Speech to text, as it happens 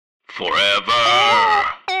Forever.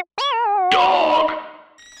 Dog.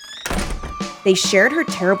 They shared her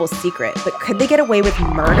terrible secret, but could they get away with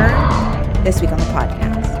murder? This week on the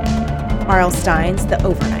podcast, R.L. Stine's The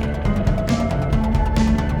Overnight.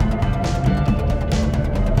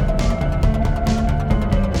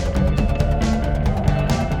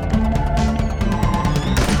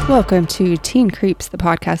 Welcome to Teen Creeps, the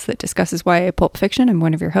podcast that discusses YA pulp fiction. I'm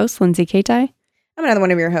one of your hosts, Lindsay Kaitai. I'm another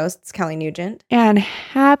one of your hosts, Kelly Nugent. And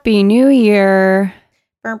Happy New Year.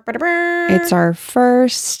 It's It's our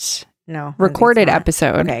first recorded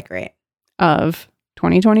episode Okay, great. of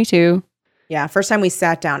 2022. Yeah, first time we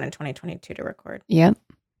sat down in 2022 to record. Yep.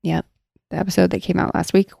 The episode that came out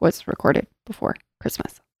last week was recorded before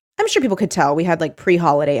Christmas. I'm sure people could tell we had like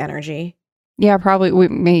pre-holiday energy. Yeah, probably. We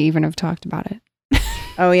may even have talked about it.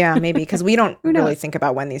 Oh yeah, maybe, because we don't Who knows? really think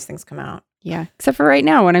about when these things come out. Yeah, except for right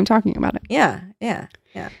now when I'm talking about it. Yeah.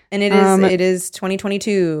 And it is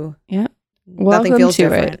 2022. Yeah. Nothing Welcome feels to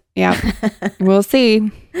different. it. Yeah. We'll see.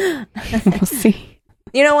 We'll see.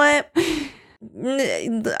 You know what?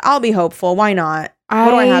 I'll be hopeful. Why not? What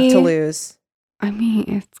do I have to lose? I mean,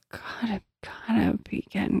 it's gotta be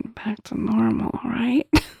getting back to normal, right?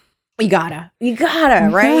 You gotta, We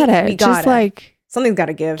right? gotta. We Just like something's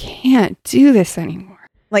gotta give. can't do this anymore.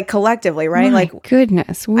 Like collectively, right? My Like,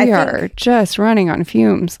 goodness, I we think- are just running on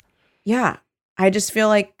fumes. yeah. I just feel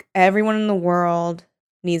like everyone in the world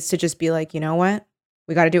needs to just be like, you know what?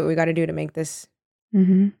 We gotta do what we gotta do to make this,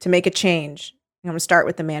 Mm-hmm. to make a change. I'm gonna start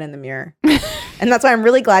with the man in the mirror. And that's why I'm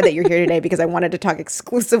really glad that you're here today, because I wanted to talk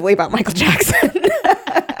exclusively about Michael Jackson.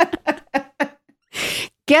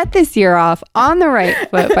 Get this year off on the right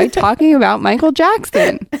foot by talking about Michael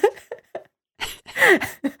Jackson.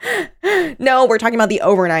 No, we're talking about The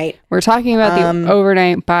Overnight. We're talking about The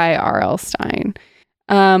Overnight by R.L. Stine.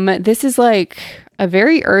 This is like a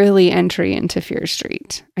very early entry into Fear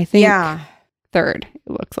Street. I think third,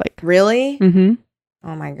 it looks like. Really? Mm-hmm.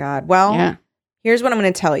 Oh my God. Well, Yeah. here's what I'm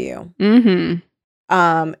going to tell you.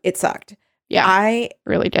 Mm-hmm. It sucked. Yeah. I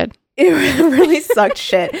Really did. It really sucked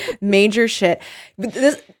shit. Major shit.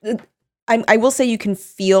 But I will say you can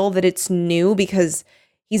feel that it's new because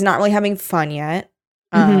he's not really having fun yet.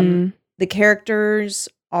 Mhm. The characters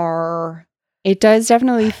are, It does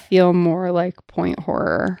definitely feel more like point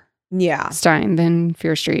horror yeah. Stein than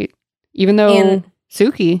Fear Street. Even though And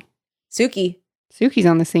Suki's Suki's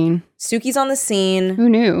on the scene. on the scene. Who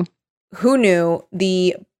knew? Who knew?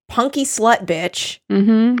 The punky slut bitch.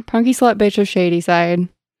 Mm-hmm. Punky slut bitch of Shady Side.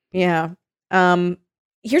 Yeah.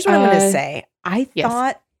 Here's what I'm going to say. I yes.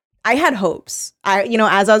 thought I had hopes.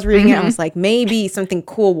 As I was reading it, I Mhm. was like, maybe something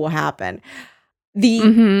cool will happen. The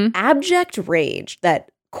Mm-hmm. abject rage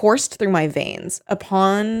that coursed through my veins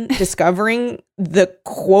upon discovering the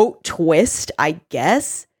quote twist, I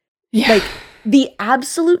guess, Yeah. like the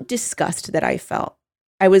absolute disgust that I felt.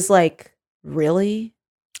 I was like, really?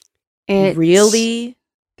 Really?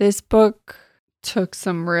 This book took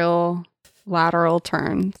some real lateral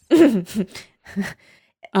turns.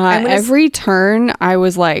 Every turn, I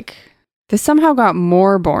was like, this somehow got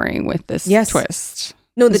more boring with this twist.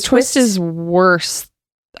 No, This twist is worse.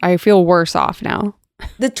 I feel worse off now.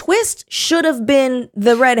 The twist should have been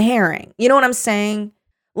the red herring. You know what I'm saying?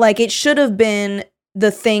 Like, it should have been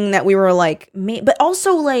the thing that we were like, but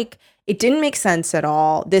also like, it didn't make sense at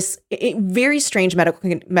all. This very strange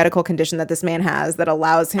medical condition that this man has that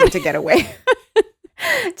allows him to get away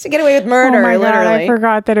with murder. Oh my God, literally. I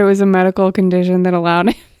forgot that it was a medical condition that allowed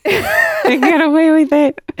him to get away with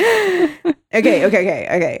it. Okay.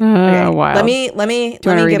 Wow. Let me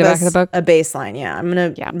read give the back us of the book? a baseline. Yeah, I'm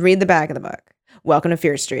gonna read the back of the book. Welcome to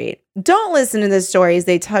Fear Street. Don't listen to the stories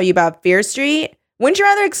they tell you about Fear Street. Wouldn't you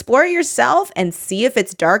rather explore it yourself and see if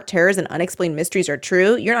its dark terrors and unexplained mysteries are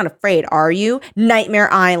true? You're not afraid, are you?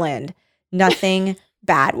 Nightmare Island. Nothing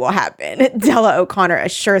bad will happen. Della O'Connor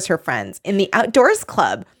assures her friends. In the Outdoors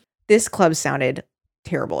Club, this club sounded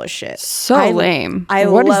terrible as shit. So lame. I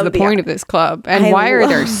What is love the point of this club? And why are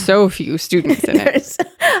there so few students in it?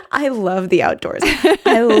 I love the outdoors.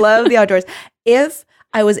 I love the outdoors. If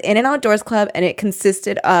I was in an outdoors club and it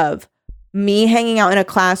consisted of me hanging out in a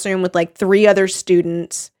classroom with like 3 other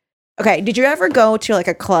students. Okay, did you ever go to like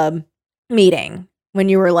a club meeting when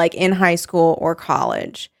you were like in high school or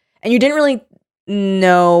college and you didn't really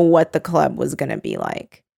know what the club was going to be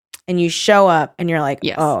like? And you show up and you're like,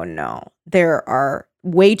 Yes. oh no, there are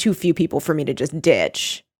way too few people for me to just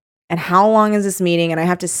ditch. And how long is this meeting? And I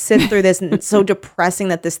have to sit through this, and it's so depressing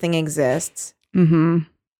that this thing exists. Mm-hmm.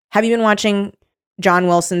 Have you been watching John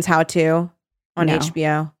Wilson's How To on No.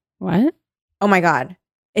 HBO? What? Oh my God.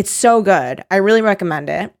 It's so good. I really recommend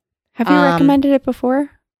it. Have you recommended it before?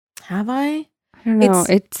 Have I? I don't know.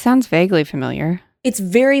 It sounds vaguely familiar. It's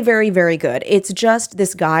very, very, very good. It's just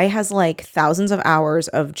this guy has like thousands of hours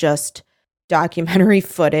of just documentary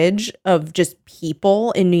footage of just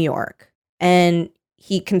people in New York. And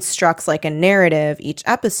he constructs like a narrative each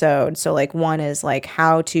episode. So like one is like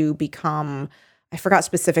how to become, I forgot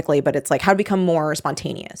specifically, but it's like how to become more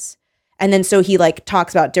spontaneous. And then so he like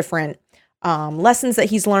talks about different lessons that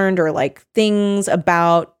he's learned or like things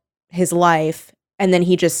about his life. And then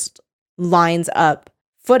he just lines up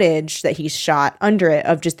footage that he's shot under it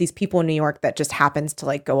of just these people in New York that just happens to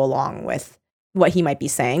like go along with what he might be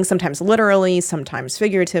saying, sometimes literally, sometimes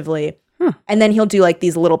figuratively. And then he'll do like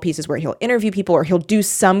these little pieces where he'll interview people or he'll do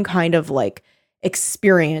some kind of like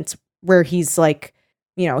experience where he's like,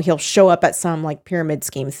 you know, he'll show up at some like pyramid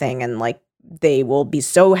scheme thing and like they will be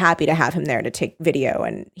so happy to have him there to take video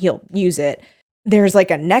and he'll use it. There's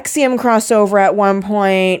like a NXIVM crossover at one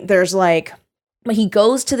point. There's like, he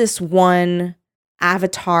goes to this one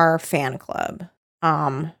Avatar fan club.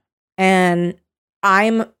 And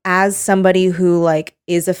I'm, as somebody who like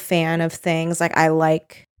is a fan of things, like I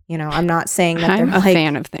like, you know, I'm not saying that I'm they're a like,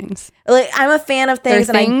 fan of things. Like I'm a fan of things.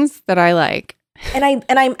 There are things that I like. And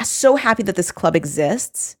I'm so happy that this club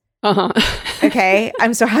exists. Uh-huh. Okay.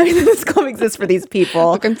 I'm so happy that this club exists for these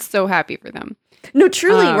people. Look, I'm so happy for them. No,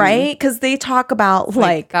 truly, right? Because they talk about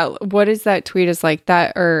like that, what is that tweet is like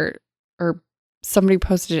that or somebody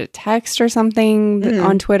posted a text or something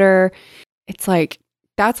on Twitter. It's like,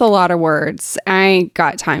 that's a lot of words. I ain't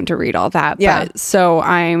got time to read all that. Yeah. But, so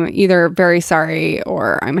I'm either very sorry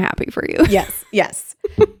or I'm happy for you. Yes.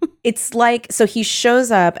 It's like, so he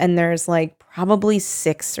shows up and there's like probably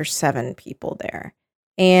 6 or 7 people there.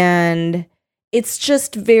 And it's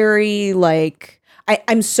just very like,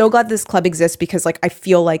 I'm so glad this club exists because like I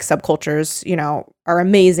feel like subcultures, you know, are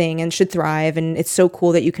amazing and should thrive. And it's so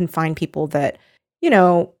cool that you can find people that, you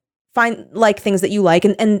know, find like things that you like.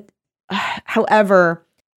 And however,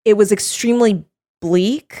 it was extremely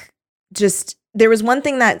bleak. Just there was one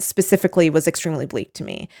thing that specifically was extremely bleak to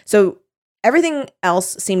me. So everything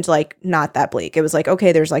else seemed like not that bleak. It was like,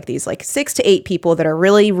 okay, there's like these like 6 to 8 people that are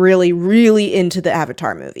really, really, really into the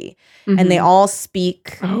Avatar movie. Mm-hmm. And they all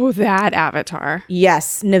speak. Oh, that Avatar.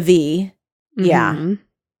 Yes, Na'vi. Mm-hmm. Yeah.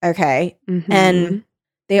 Okay. Mm-hmm. And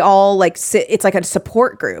they all like sit, it's like a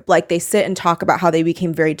support group. Like they sit and talk about how they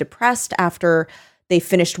became very depressed after they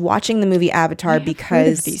finished watching the movie Avatar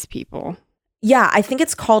because these people. Yeah, I think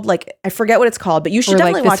it's called like, I forget what it's called, but you should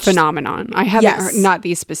definitely watch this phenomenon. I haven't heard, not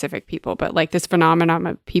these specific people, but like this phenomenon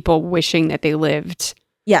of people wishing that they lived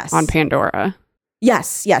on Pandora.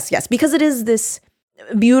 Yes. Because it is this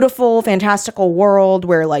beautiful, fantastical world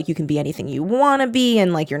where like you can be anything you want to be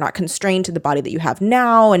and like you're not constrained to the body that you have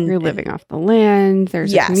now. And you're living off the land.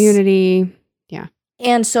 There's a community. Yeah.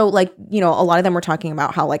 And so like, you know, a lot of them were talking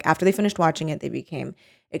about how like after they finished watching it, they became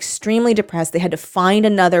extremely depressed. They had to find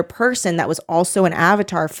another person that was also an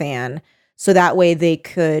Avatar fan so that way they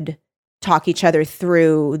could talk each other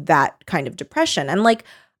through that kind of depression. And like,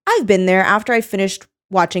 I've been there after I finished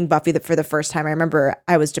watching Buffy for the first time. I remember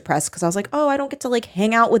I was depressed because I was like, oh, I don't get to like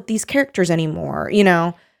hang out with these characters anymore, you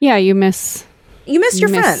know? Yeah, you miss your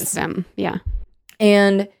friends. Them. Yeah.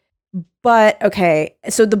 But okay,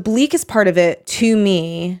 so the bleakest part of it to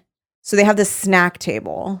me, so they have this snack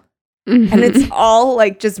table. Mm-hmm. And it's all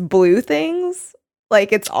like just blue things.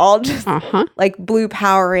 Like it's all just like blue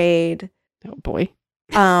Powerade. Oh boy.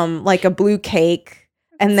 Like a blue cake.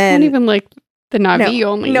 And it's then not even like the Na'vi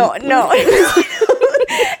only. No.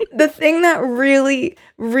 The thing that really,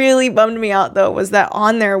 really bummed me out though was that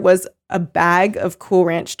on there was a bag of Cool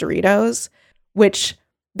Ranch Doritos, which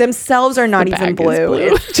themselves are not even blue.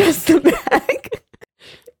 It's just the bag.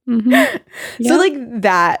 Mm-hmm. Yep. So like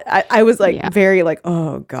that, I was like very like,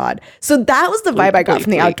 oh God. So that was the vibe I got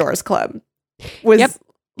from the Outdoors Club. Was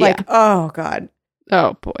like, oh God.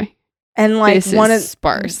 Oh boy. And like this is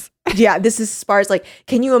sparse. Yeah, this is sparse. Like,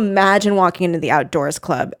 can you imagine walking into the Outdoors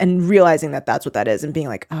Club and realizing that that's what that is and being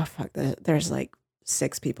like, oh fuck, there's like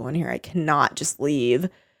 6 people in here. I cannot just leave.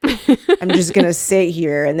 I'm just gonna sit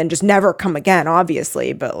here and then just never come again,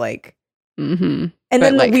 obviously. But like, and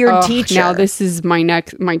then the weird teacher. Now this is my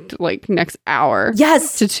next hour.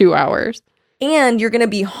 Yes, to 2 hours. And you're gonna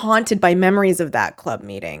be haunted by memories of that club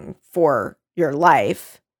meeting for your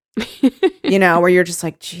life. You know, where you're just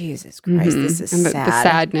like, Jesus Christ, this is and sad. The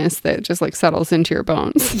sadness that just like settles into your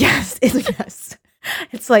bones. Yes,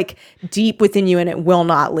 it's like deep within you, and it will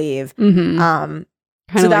not leave. Mm-hmm. Kind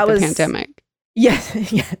of like the pandemic. Yes.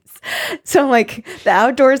 So like the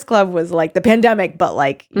Outdoors Club was like the pandemic, but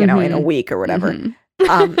like, you know, in a week or whatever.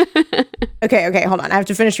 Okay, hold on. I have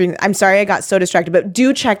to finish reading. I'm sorry I got so distracted, but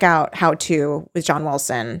do check out How To with John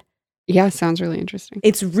Wilson. Yeah, sounds really interesting.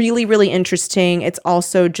 It's really, really interesting. It's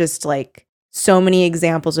also just like so many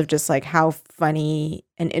examples of just like how funny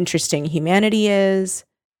and interesting humanity is.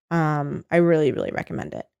 I really, really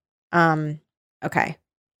recommend it. Okay.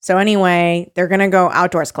 So anyway, they're gonna go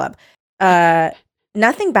outdoors club.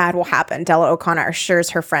 Nothing bad will happen, Della O'Connor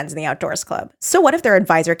assures her friends in the outdoors club. So what if their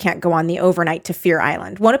advisor can't go on the overnight to Fear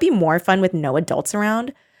Island? Won't it be more fun with no adults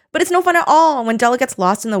around? But it's no fun at all when Della gets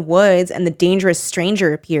lost in the woods and the dangerous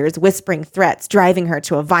stranger appears, whispering threats, driving her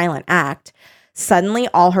to a violent act. Suddenly,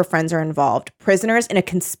 all her friends are involved, prisoners in a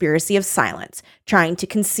conspiracy of silence, trying to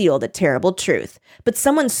conceal the terrible truth. But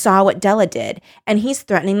someone saw what Della did, and he's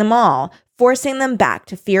threatening them all, forcing them back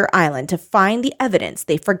to Fear Island to find the evidence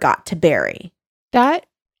they forgot to bury. That,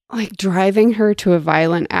 like, driving her to a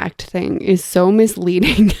violent act thing is so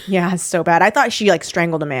misleading. Yeah, it's so bad. I thought she, like,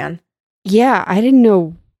 strangled a man. Yeah, I didn't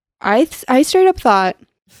know. I straight up thought,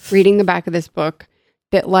 reading the back of this book,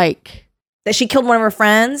 that, like... That she killed one of her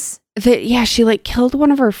friends? That, yeah, she, like, killed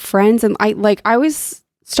one of her friends. And, I was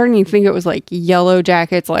starting to think it was, like, Yellow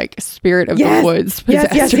Jacket's, like, spirit of the woods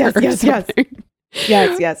possessed her or something.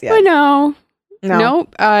 Yes. But no.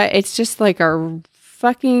 Nope. It's just, like, a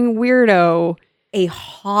fucking weirdo. A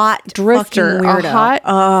hot drifter, weirdo.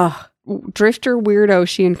 A hot drifter weirdo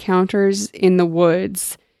she encounters in the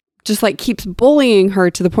woods, just like keeps bullying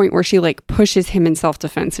her to the point where she like pushes him in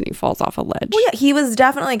self-defense and he falls off a ledge. Well, yeah, he was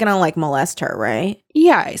definitely gonna like molest her, right?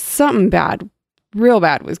 Yeah, something bad, real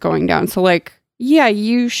bad was going down. So like, yeah,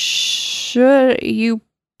 you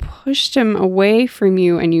pushed him away from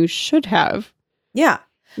you and you should have. Yeah.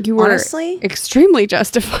 You were honestly extremely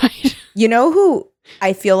justified. You know who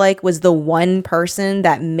I feel like was the one person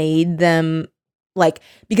that made them like,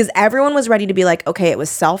 because everyone was ready to be like, okay, it was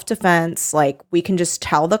self-defense. Like, we can just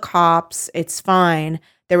tell the cops. It's fine.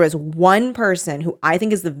 There was one person who I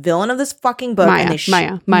think is the villain of this fucking book. Maya should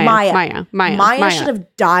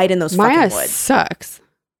have died in those fucking woods. Maya sucks.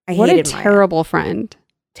 I what hated a Maya. terrible friend.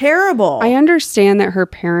 Terrible. I understand that her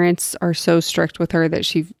parents are so strict with her that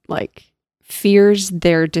she like fears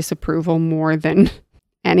their disapproval more than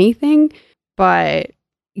anything, but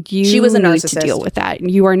she was a narcissist. To deal with that.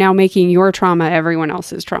 You are now making your trauma everyone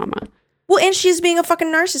else's trauma. Well, and she's being a fucking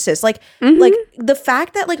narcissist. Like, like the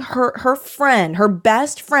fact that like her friend, her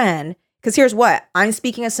best friend, because here's what, I'm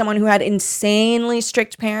speaking as someone who had insanely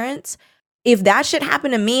strict parents. If that shit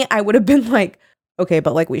happened to me, I would have been like, okay,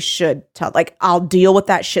 but like we should tell, like I'll deal with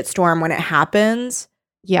that shitstorm when it happens.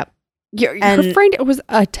 Yep. Her friend was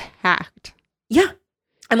attacked. Yeah.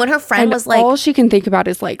 And when her friend was like, all she can think about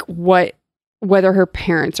is like whether her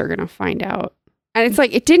parents are going to find out. And it's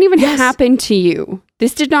like, it didn't even happen to you.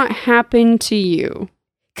 This did not happen to you.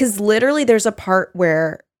 Because literally there's a part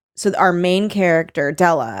where, so our main character,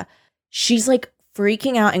 Della, she's like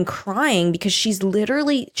freaking out and crying because she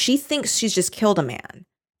thinks she's just killed a man.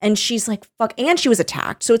 And she's like, fuck. And she was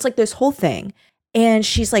attacked. So it's like this whole thing. And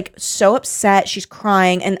she's like so upset. She's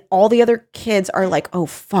crying. And all the other kids are like, oh,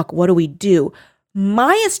 fuck, what do we do?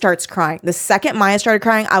 Maya starts crying. The second Maya started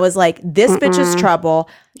crying, I was like, this bitch is trouble.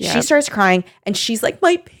 Yep. She starts crying and she's like,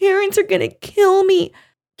 my parents are going to kill me.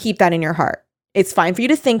 Keep that in your heart. It's fine for you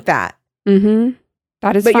to think that. Mm-hmm.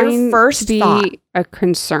 That is fine your first to be thought, a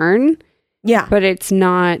concern. Yeah. But it's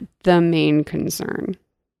not the main concern.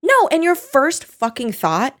 No, and your first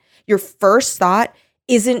thought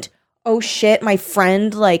isn't, oh shit, my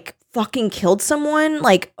friend like fucking killed someone,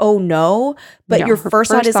 like, oh no. But no, your first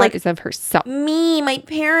thought is like, is of herself. Me, my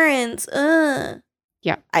parents.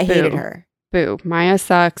 Yeah. I hated her. Boo. Maya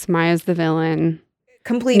sucks. Maya's the villain.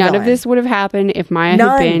 Complete None villain. of this would have happened if Maya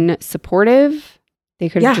had been supportive. They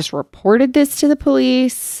could have just reported this to the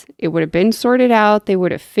police. It would have been sorted out. They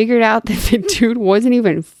would have figured out that the dude wasn't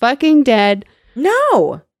even fucking dead.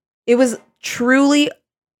 No. It was truly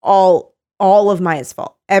all of Maya's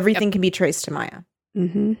fault. Everything can be traced to Maya.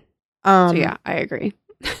 Mm-hmm. So yeah, I agree.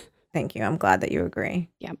 Thank you. I'm glad that you agree.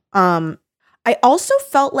 Yeah. I also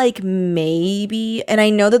felt like maybe, and I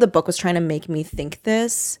know that the book was trying to make me think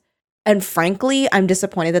this, and frankly, I'm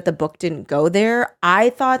disappointed that the book didn't go there. I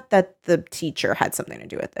thought that the teacher had something to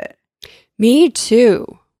do with it. Me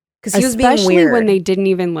too. Because he was being weird. Especially when they didn't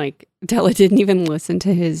even Della didn't even listen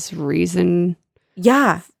to his reason.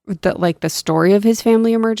 Yeah. The story of his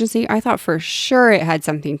family emergency. I thought for sure it had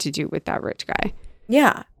something to do with that rich guy.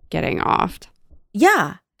 Yeah. Getting offed.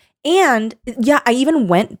 Yeah. And yeah, I even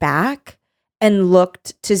went back and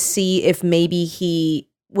looked to see if maybe he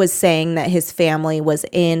was saying that his family was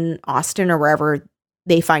in Austin or wherever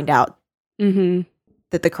they find out that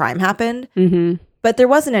the crime happened. Mm-hmm. But there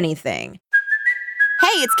wasn't anything.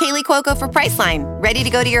 Hey, it's Kaylee Cuoco for Priceline. Ready to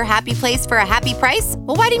go to your happy place for a happy price?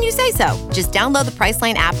 Well, why didn't you say so? Just download the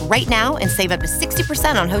Priceline app right now and save up to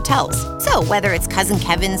 60% on hotels. So whether it's Cousin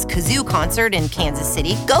Kevin's Kazoo Concert in Kansas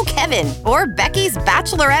City, go Kevin, or Becky's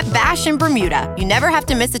Bachelorette Bash in Bermuda, you never have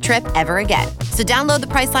to miss a trip ever again. So download the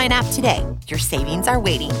Priceline app today. Your savings are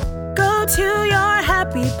waiting. Go to your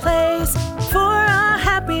happy place for a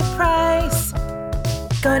happy price.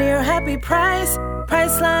 Go to your happy price,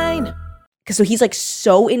 Priceline. So he's like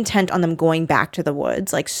so intent on them going back to the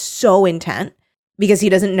woods, like so intent, because he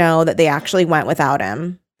doesn't know that they actually went without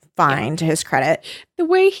him. Fine, to his credit. The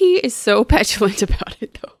way he is so petulant about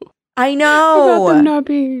it, though. I know. About them not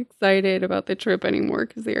being excited about the trip anymore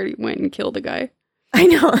because they already went and killed a guy. I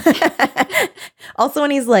know. Also,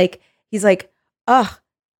 when he's like, oh,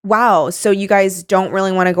 wow, so you guys don't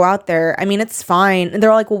really want to go out there. I mean, it's fine. And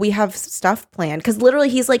they're all like, well, we have stuff planned. Because literally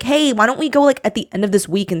he's like, hey, why don't we go like at the end of this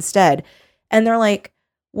week instead? And they're like,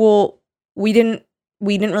 well, we didn't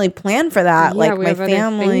really plan for that. Yeah, like we my have other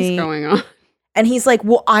family things going on. And he's like,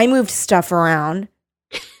 well, I moved stuff around.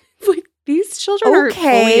 Like, these children are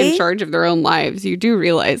fully in charge of their own lives. You do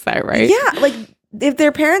realize that, right? Yeah, like if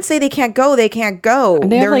their parents say they can't go, they can't go.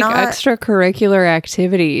 And they have They're like not extracurricular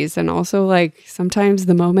activities, and also like sometimes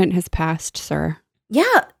the moment has passed, sir.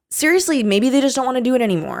 Yeah, seriously, maybe they just don't want to do it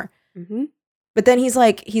anymore. Mm-hmm. But then he's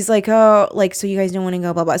like, oh, like, so you guys don't want to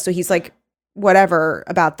go, blah blah. So he's like, whatever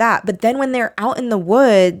about that. But then when they're out in the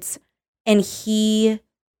woods, and he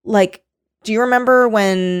like, do you remember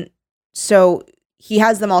when? So he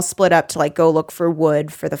has them all split up to like go look for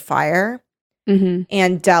wood for the fire. Mm-hmm.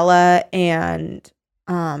 And Della and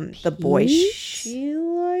the boy she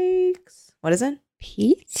likes. What is it?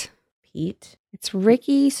 Pete. It's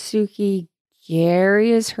Ricky, Suki.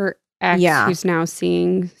 Gary is her ex, who's now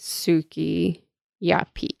seeing Suki. Yeah,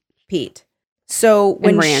 Pete. So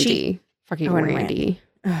when and Randy, fucking Randy.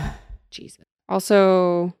 Jesus.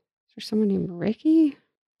 Also, is there someone named Ricky?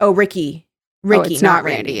 Oh, Ricky. Oh, it's not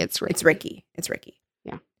Randy. It's Ricky. It's Ricky.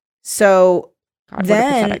 Yeah. So God, then, what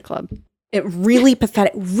a pathetic club. It really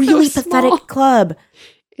pathetic, really so pathetic club.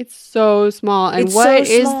 It's so small. And it's what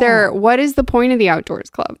so is small. there? What is the point of the outdoors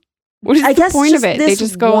club? What is the point of it? They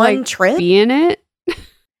just go like trip? Be in it.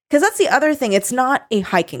 Because that's the other thing. It's not a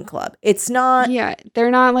hiking club. It's not. Yeah,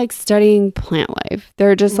 they're not like studying plant life.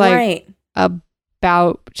 They're just like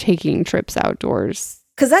about taking trips outdoors.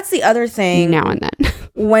 Because that's the other thing. Now and then.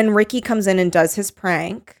 When Ricky comes in and do his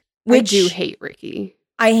prank. Which I do hate Ricky.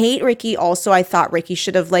 I hate Ricky. Also, I thought Ricky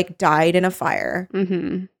should have like died in a fire.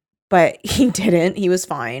 Mm-hmm. But he didn't. He was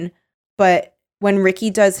fine. But when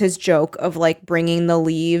Ricky does his joke of like bringing the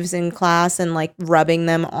leaves in class and like rubbing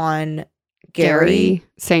them on Gary,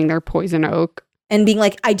 saying they're poison oak and being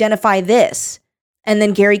like, identify this. And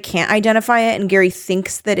then Gary can't identify it. And Gary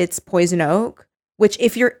thinks that it's poison oak, which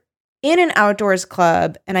if you're in an outdoors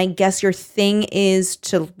club and I guess your thing is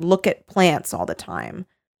to look at plants all the time,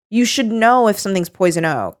 you should know if something's poison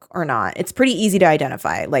oak or not. It's pretty easy to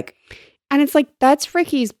identify. Like, and it's like, that's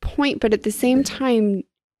Ricky's point. But at the same time,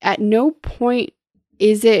 at no point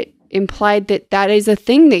is it implied that that is a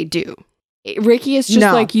thing they do. Ricky is just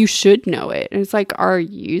like, you should know it. And it's like, are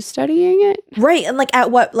you studying it? Right. And like, at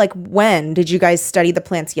what, like, when did you guys study the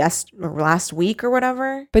plants? Last week or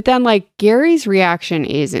whatever? But then like Gary's reaction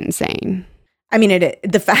is insane. I mean,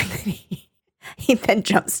 the fact that he then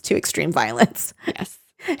jumps to extreme violence. Yes.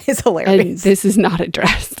 Is hilarious. And this is not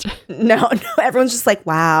addressed. No, everyone's just like,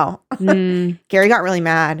 wow. Gary got really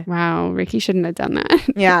mad. Wow, Ricky shouldn't have done that.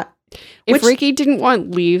 Yeah. If Ricky didn't want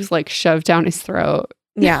leaves like shoved down his throat.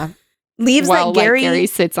 Yeah. Leaves while, that Gary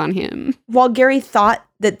sits on him. While Gary thought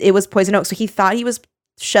that it was poison oak. So he thought he was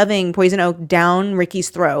shoving poison oak down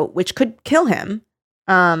Ricky's throat, which could kill him.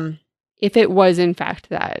 If it was in fact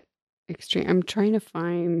that extreme. I'm trying to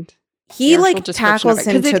find. He like tackles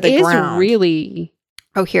him to the ground. Really.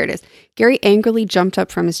 Oh, here it is. Gary angrily jumped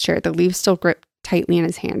up from his chair. The leaves still gripped tightly in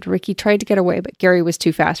his hand. Ricky tried to get away, but Gary was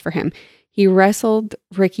too fast for him. He wrestled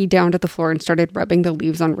Ricky down to the floor and started rubbing the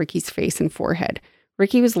leaves on Ricky's face and forehead.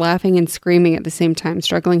 Ricky was laughing and screaming at the same time,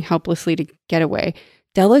 struggling helplessly to get away.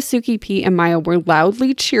 Della, Suki, Pete, and Maya were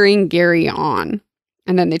loudly cheering Gary on.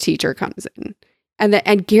 And then the teacher comes in.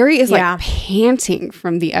 And Gary is like panting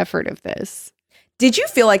from the effort of this. Did you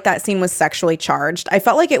feel like that scene was sexually charged? I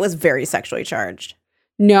felt like it was very sexually charged.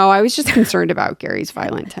 No, I was just concerned about Gary's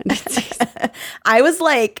violent tendencies. I was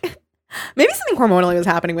like, maybe something hormonally was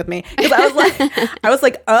happening with me. Because I was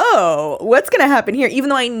like, oh, what's going to happen here?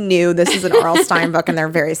 Even though I knew this is an R.L. Stine book and they're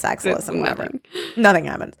very sexless and whatever. Nothing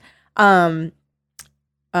happens.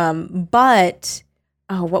 But,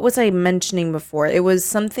 what was I mentioning before? It was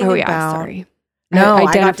something about. Sorry. No,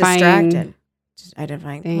 I got distracted.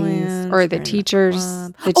 identifying things. plans, Or the teachers.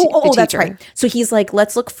 That's right. So he's like,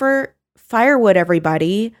 let's look for firewood,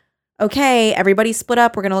 everybody. Okay, everybody split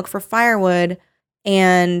up. We're going to look for firewood.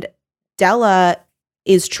 And Della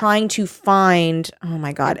is trying to find, oh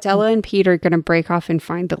my God. Della and Pete are going to break off and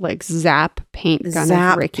find the like Zap paint gun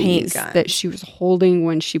of Ricky's that she was holding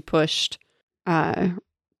when she pushed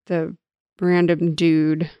the random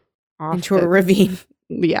dude off into a ravine.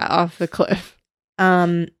 Yeah, off the cliff.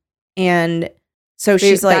 And so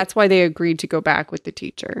she's like, that's why they agreed to go back with the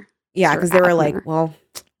teacher. Yeah, because they were like, well,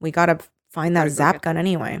 we got to find that Zap gun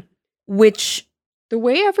anyway. Which the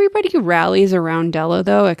way everybody rallies around Della,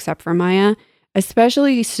 though, except for Maya,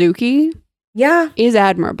 especially Suki, is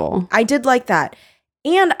admirable. I did like that.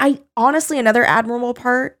 And I honestly, another admirable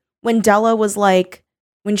part when Della was like,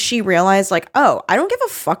 when she realized like, oh, I don't give a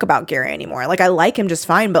fuck about Gary anymore. Like, I like him just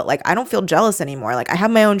fine, but like, I don't feel jealous anymore. Like, I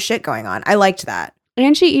have my own shit going on. I liked that.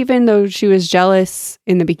 And she, even though she was jealous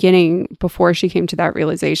in the beginning, before she came to that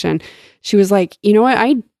realization, she was like, you know what?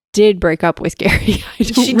 I did break up with Gary. I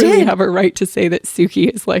don't really have a right to say that Suki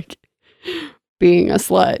is like being a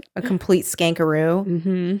slut. A complete skankaroo.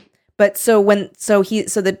 Mm-hmm. But so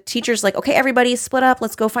the teacher's like, okay, everybody split up.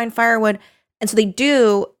 Let's go find firewood. And so they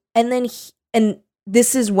do. And then, and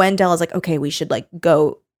this is when Della's like, okay, we should like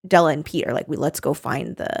go, Della and Pete are like, let's go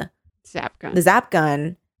find the Zap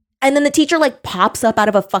gun. And then the teacher like pops up out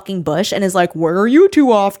of a fucking bush and is like, where are you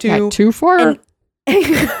two off to? Too far.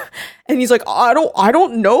 And he's like, I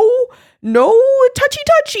don't know. No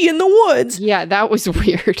touchy in the woods. Yeah, that was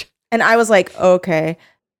weird. And I was like, okay.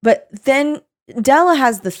 But then Della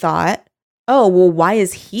has the thought, oh, well, why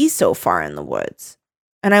is he so far in the woods?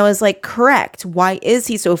 And I was like, correct. Why is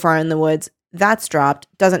he so far in the woods? That's dropped.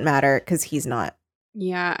 Doesn't matter because he's not.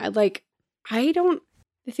 Yeah, like, the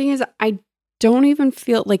thing is, I don't even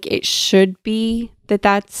feel like it should be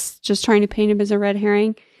that's just trying to paint him as a red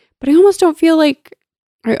herring. But I almost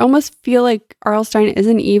feel like R.L. Stine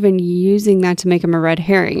isn't even using that to make him a red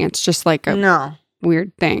herring. It's just like a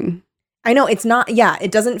weird thing. I know, it's not,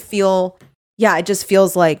 it doesn't feel, it just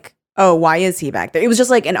feels like, oh, why is he back there? It was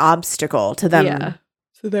just like an obstacle to them. Yeah.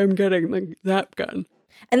 To them getting the Zap gun.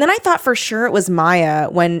 And then I thought for sure it was Maya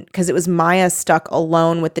because it was Maya stuck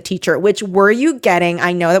alone with the teacher, which were you getting?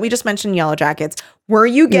 I know that we just mentioned Yellow Jackets. Were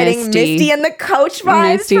you getting Misty and the coach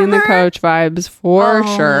vibes? Misty and the coach vibes for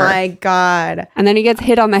sure. Oh my God. And then he gets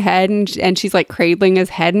hit on the head and she's like cradling his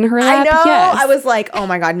head in her lap. I know. Yes. I was like, oh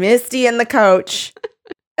my God, Misty and the coach.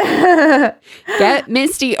 Get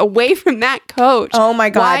Misty away from that coach. Oh my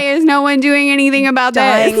God. Why is no one doing anything about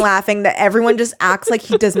Dying this? laughing that everyone just acts like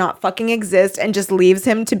he does not fucking exist and just leaves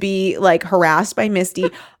him to be like harassed by Misty.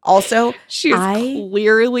 Also, she's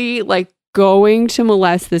clearly like going to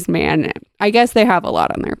molest this man. I guess they have a lot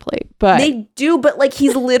on their plate, but they do, but like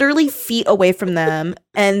he's literally feet away from them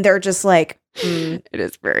and they're just like, It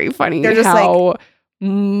is very funny. They're just how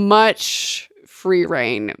much free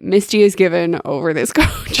reign Misty is given over this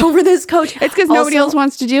coach. It's because nobody else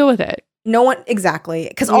wants to deal with it. No one, exactly.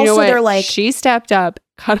 Because also they're like, she stepped up,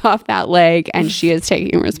 cut off that leg, and she is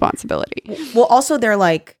taking responsibility. Well, also they're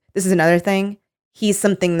like, this is another thing. He's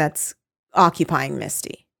something that's occupying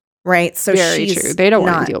Misty, right? So very true. They don't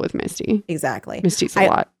want to deal with Misty. Exactly. Misty's a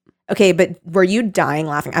lot. Okay, but were you dying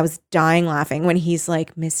laughing? I was dying laughing when he's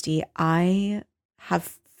like, Misty, I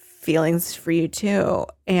have feelings for you too,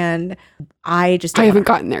 and I haven't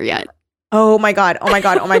gotten there yet. Oh my God.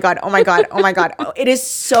 It is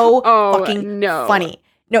so fucking funny.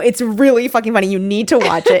 No, it's really fucking funny. You need to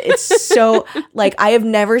watch it. It's so like, I have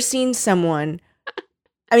never seen someone,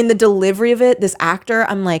 I mean, the delivery of it, this actor,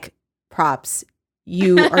 I'm like, props.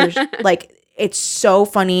 You are like, it's so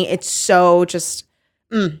funny. It's so just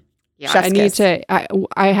I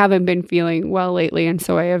haven't been feeling well lately, and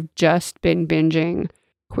so I have just been binging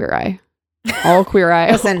Queer Eye. All Queer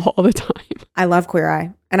Eye. Listen, all the time. I love Queer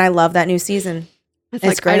Eye, and I love that new season. It's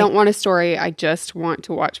like, great. I don't want a story. I just want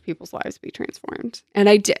to watch people's lives be transformed. And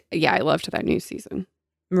I did. Yeah, I loved that new season.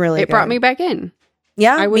 Really, it brought me back in.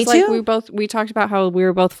 Yeah, I was me like, too. we talked about how we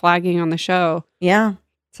were both flagging on the show. Yeah,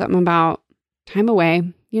 something about time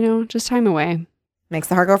away. Just time away makes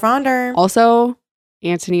the heart go fonder. Also,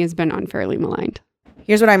 Anthony has been unfairly maligned.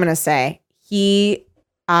 Here's what I'm gonna say.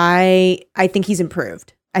 I think he's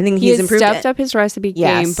improved. I think he's improved. Stepped up his recipe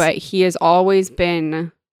game, but he has always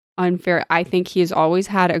been unfair. I think he has always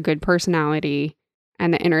had a good personality,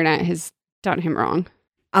 and the internet has done him wrong.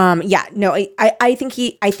 Yeah, no, I think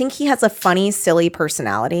he has a funny, silly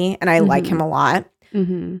personality, and I like him a lot.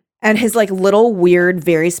 Mm-hmm. And his like little weird,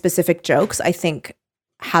 very specific jokes, I think,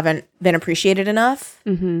 haven't been appreciated enough.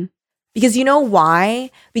 Mm-hmm. Because you know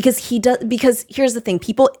why? Because here's the thing.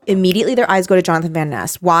 People immediately, their eyes go to Jonathan Van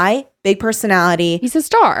Ness. Why? Big personality. He's a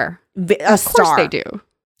star. Of course they do.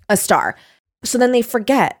 A star. So then they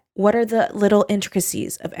forget, what are the little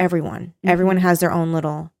intricacies of everyone? Mm-hmm. Everyone has their own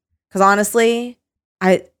little, because honestly,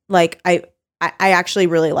 I actually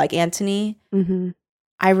really like Anthony. Mm-hmm.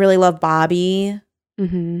 I really love Bobby.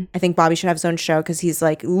 Mm-hmm. I think Bobby should have his own show because he's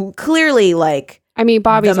like clearly like, I mean,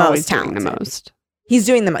 Bobby's always doing the most. He's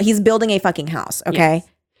doing he's building a fucking house. Okay. Yes.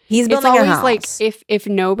 He's building a house. Like if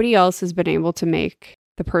nobody else has been able to make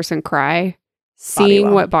the person cry,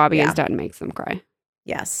 seeing what Bobby has done makes them cry.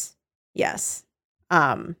 Yes.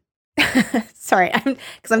 Sorry,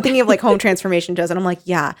 because I'm thinking of like home transformation shows, and I'm like,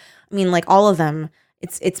 yeah. I mean, like all of them.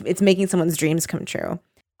 It's making someone's dreams come true.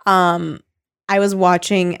 I was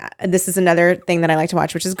watching. This is another thing that I like to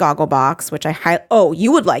watch, which is Gogglebox, which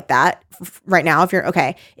you would like that right now if you're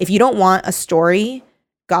okay. If you don't want a story,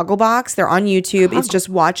 Gogglebox. They're on YouTube. It's just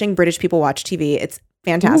watching British people watch TV. It's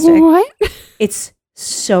fantastic. What? It's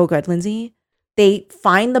so good, Lindsay. They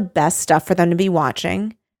find the best stuff for them to be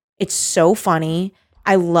watching. It's so funny.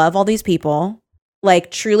 I love all these people. Like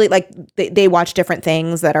truly, like they watch different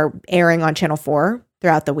things that are airing on Channel 4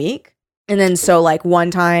 throughout the week. And then so like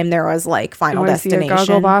one time there was like Final Destination.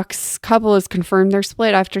 Gogglebox couple has confirmed their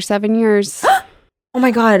split after 7 years. Oh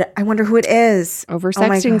my God. I wonder who it is. Over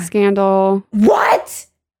sexting scandal. What?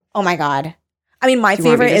 Oh my God. I mean, my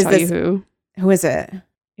favorite is this. Who is it?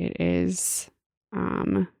 It is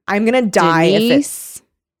I'm gonna die Denise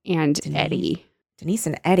and Eddie. Denise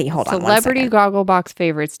and Eddie. Hold on. Celebrity Gogglebox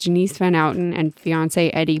favorites Janice Van Outen and fiance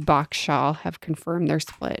Eddie Boxshall have confirmed their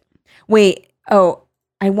split. Wait. Oh,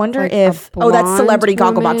 I wonder if. Oh, that's Celebrity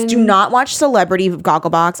Gogglebox. Do not watch Celebrity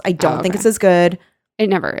Gogglebox. I don't think it's as good. It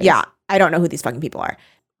never is. Yeah, I don't know who these fucking people are.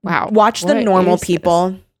 Wow. Watch the normal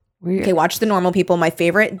people. Okay, watch the normal people. My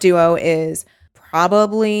favorite duo is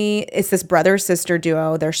probably it's this brother sister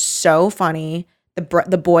duo. They're so funny.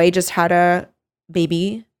 The boy just had a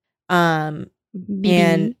baby.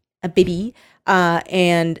 And a baby,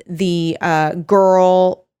 and the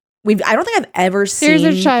girl. I don't think I've ever seen.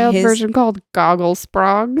 There's a child version called Goggle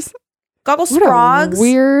Sprogs. Goggle Sprogs.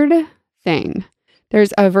 Weird thing.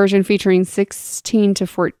 There's a version featuring 16 to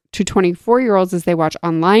 24-year-olds as they watch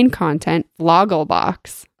online content.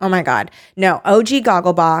 Vlogglebox. Oh my God, no! OG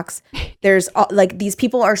Gogglebox. There's like these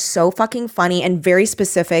people are so fucking funny and very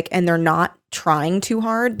specific, and they're not trying too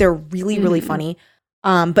hard. They're really really funny.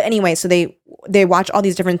 But anyway, so they watch all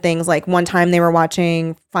these different things. Like one time they were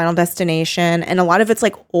watching Final Destination, and a lot of it's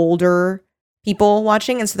like older people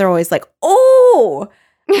watching. And so they're always like, oh,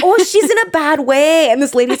 she's in a bad way. And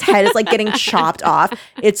this lady's head is like getting chopped off.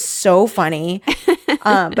 It's so funny.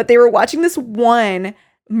 But they were watching this one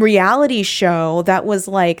reality show that was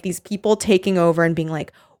like these people taking over and being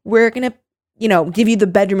like, we're going to, give you the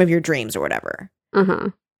bedroom of your dreams or whatever. Uh-huh.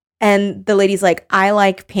 And the lady's like, I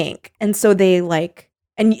like pink. And so they like,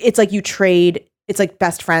 and it's like you trade, it's like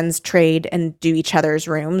best friends trade and do each other's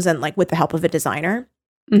rooms and like with the help of a designer.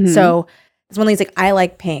 Mm-hmm. So this one lady's like, I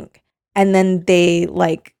like pink. And then they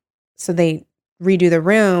like, so they redo the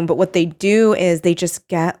room. But what they do is they just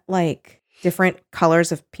get like different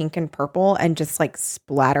colors of pink and purple and just like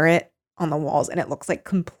splatter it on the walls. And it looks like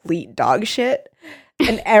complete dog shit.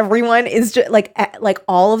 And everyone is just like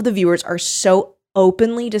all of the viewers are so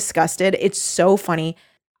openly disgusted. It's so funny.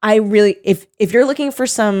 I really, if you're looking for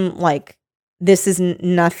some like, this is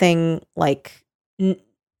nothing like,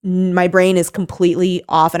 my brain is completely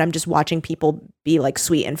off and I'm just watching people be like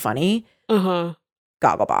sweet and funny.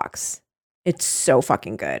 Gogglebox. It's so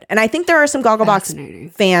fucking good. And I think there are some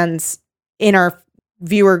Gogglebox fans in our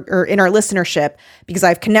viewer or in our listenership because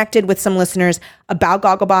I've connected with some listeners about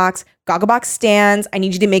Gogglebox. Gogglebox stands. I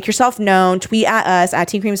need you to make yourself known. Tweet at us at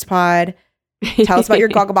TeaCreamsPod. Tell us about your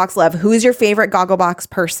Gogglebox love. Who is your favorite Gogglebox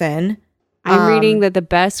person? I'm reading that the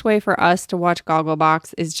best way for us to watch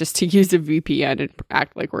Gogglebox is just to use a VPN and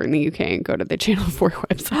act like we're in the UK and go to the Channel 4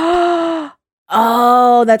 website.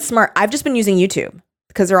 Oh, that's smart. I've just been using YouTube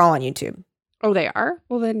because they're all on YouTube. Oh, they are?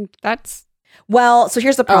 Well, then that's... Well, so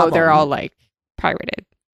here's the problem. Oh, they're all like pirated.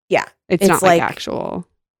 Yeah. It's not like actual...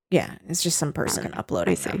 Yeah, it's just some person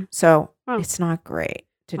uploading them. So it's not great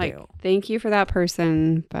to do. Thank you for that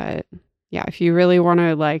person, but... Yeah, if you really want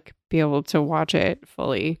to like be able to watch it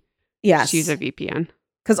fully, just use a VPN.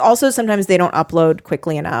 Because also sometimes they don't upload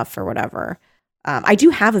quickly enough or whatever. I do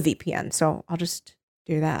have a VPN, so I'll just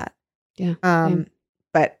do that. Yeah.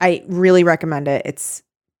 But I really recommend it. It's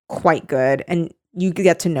quite good, and you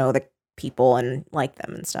get to know the people and like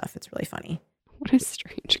them and stuff. It's really funny. What a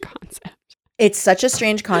strange concept. It's such a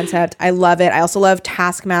strange concept. I love it. I also love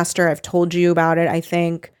Taskmaster. I've told you about it, I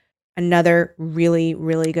think. Another really,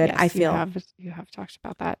 really good. Yes, I feel you have talked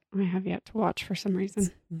about that. I have yet to watch for some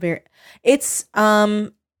reason. It's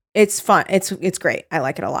fun. It's great. I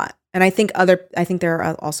like it a lot. And I think there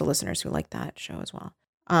are also listeners who like that show as well.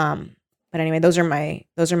 But anyway, those are my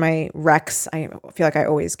recs. I feel like I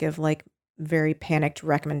always give like very panicked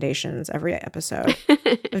recommendations every episode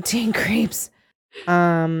of Teen Creeps.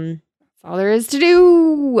 That's all there is to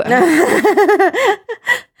do.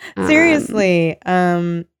 Seriously.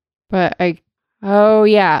 But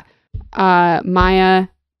Maya,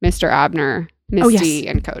 Mr. Abner, Misty,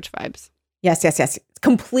 and Coach vibes. Yes.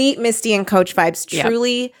 Complete Misty and Coach vibes.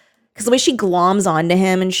 Truly. Because the way she gloms onto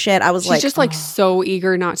him and shit, I was She's just like so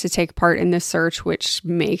eager not to take part in this search, which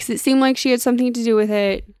makes it seem like she had something to do with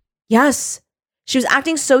it. Yes. She was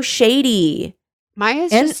acting so shady.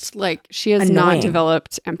 Maya's just like, she has annoying. not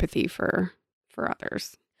developed empathy for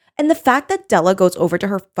others. And the fact that Della goes over to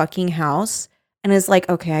her fucking house and is like,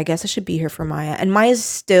 okay, I guess I should be here for Maya. And Maya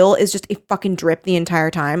still is just a fucking drip the entire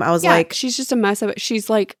time. I was like, she's just a mess of it. She's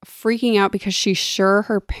like freaking out because she's sure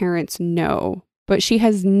her parents know, but she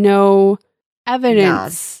has no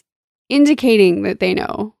evidence indicating that they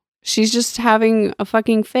know. She's just having a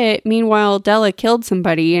fucking fit. Meanwhile, Della killed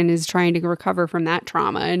somebody and is trying to recover from that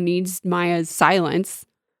trauma and needs Maya's silence.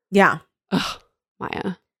 Yeah. Ugh,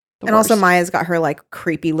 Maya. And also Maya's got her like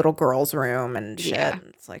creepy little girl's room and shit. Yeah.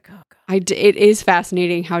 It's like, oh God. It is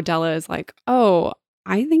fascinating how Della is like, oh,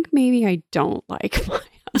 I think maybe I don't like Maya.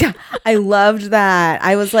 Yeah, I loved that.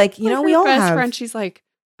 I was like, we all have. Friend, she's like,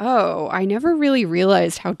 oh, I never really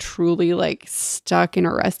realized how truly like stuck in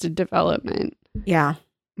Arrested Development. Yeah.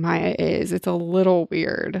 Maya is. It's a little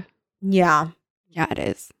weird. Yeah. Yeah, it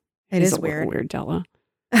is. It is weird. Weird, Della.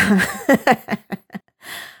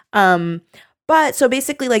 But so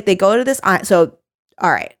basically, like they go to this. So, all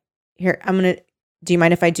right, here do you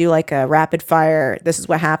mind if I do like a rapid fire? This is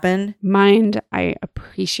what happened. I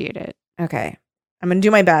appreciate it. Okay, I'm gonna do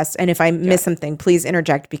my best, and if I miss something, please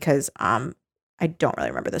interject because I don't really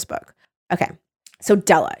remember this book. Okay, so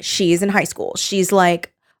Della, she's in high school. She's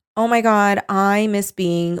like, oh my God, I miss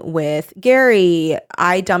being with Gary.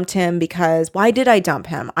 I dumped him because why did I dump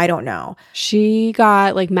him? I don't know. She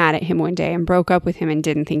got like mad at him one day and broke up with him and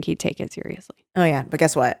didn't think he'd take it seriously. Oh yeah, but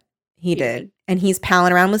guess what? He did. And he's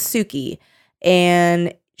palling around with Suki.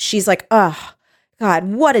 And she's like, oh God,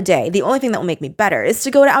 what a day. The only thing that will make me better is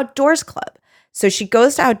to go to Outdoors Club. So she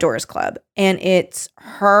goes to Outdoors Club and it's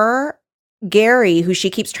her, Gary, who she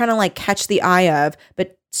keeps trying to like catch the eye of,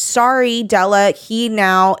 but sorry, Della, he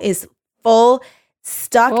now is fully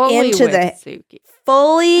gelled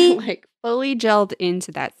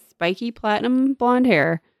into that spiky platinum blonde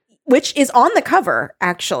hair, which is on the cover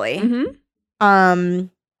actually. Mm-hmm.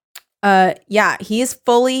 Yeah, he is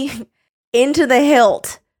fully into the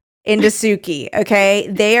hilt into Suki. Okay,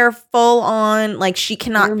 they are full on like she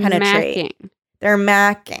cannot penetrate. They're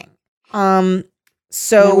macking.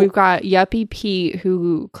 So we've got Yuppie Pete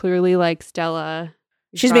who clearly likes Della.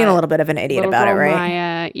 She's being a little bit of an idiot about it, right?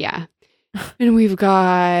 Maya, yeah. And we've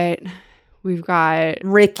got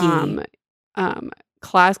Ricky.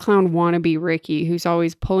 Class clown wannabe Ricky, who's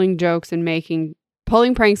always pulling pranks and making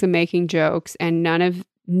jokes, and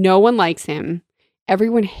no one likes him.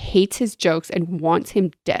 Everyone hates his jokes and wants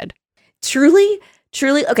him dead. Truly,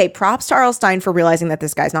 okay, props to R.L. Stine for realizing that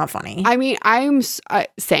this guy's not funny. I mean, I'm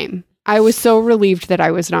same. I was so relieved that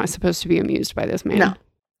I was not supposed to be amused by this man. No.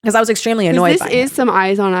 Because I was extremely annoyed by him. This is some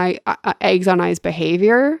eggs on eyes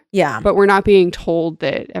behavior. Yeah. But we're not being told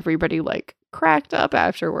that everybody like cracked up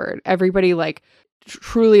afterward. Everybody like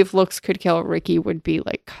truly, if looks could kill, Ricky would be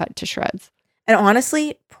like cut to shreds. And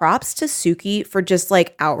honestly, props to Suki for just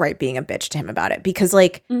like outright being a bitch to him about it. Because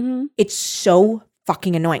like it's so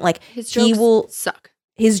fucking annoying. Like his jokes will suck.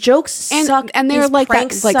 His jokes suck. And they're like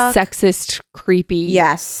that like sexist, creepy.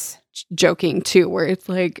 Yes. Joking too, where it's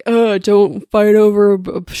like, don't fight over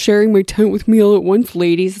sharing my tent with me all at once,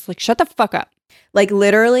 ladies. It's like, shut the fuck up. Like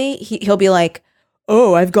literally he'll be like,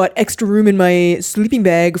 oh, I've got extra room in my sleeping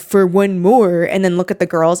bag for one more, and then look at the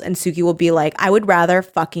girls and Suki will be like, I would rather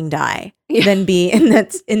fucking die than be in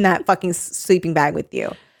that fucking sleeping bag with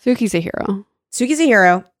you. Suki's a hero.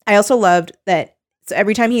 I also loved that. So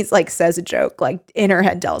every time he's like says a joke, like in her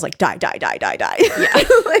head, Della's like, die. Yeah.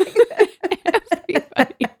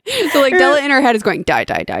 Everybody. So like Della in her head is going die.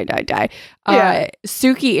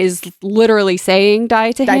 Suki is literally saying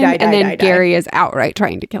die to him, and then Gary is outright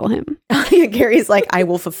trying to kill him. Gary's like, I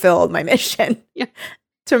will fulfill my mission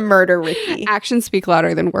to murder Ricky. Actions speak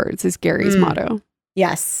louder than words is Gary's motto.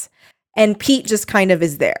 Yes. And Pete just kind of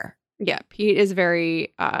is there. Yeah, Pete is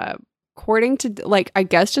very according to like, I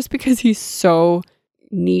guess just because he's so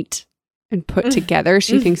neat and put together.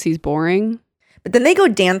 She thinks he's boring. But then they go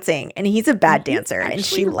dancing, and he's a bad dancer, and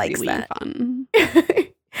she likes really that. Fun.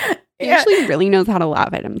 He actually really knows how to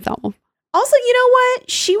laugh at himself. Also, you know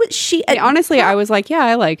what? Honestly, I was like, yeah,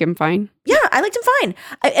 I like him fine. Yeah, I liked him fine.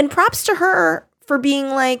 And props to her for being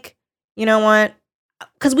like, you know what?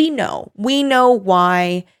 Because we know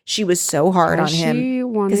why she was so hard on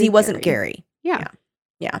him. Because he wasn't Gary. Yeah.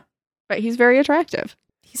 But he's very attractive.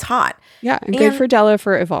 He's hot. Yeah, and good for Della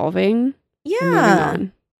for evolving. Yeah. And moving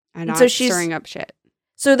on. And not so she's stirring up shit.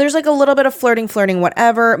 So there's like a little bit of flirting,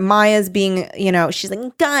 whatever. Maya's being, she's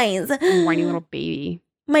like, guys. Whiny little baby.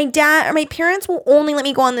 My dad or my parents will only let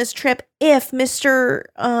me go on this trip if Mr.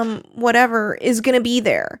 Whatever is going to be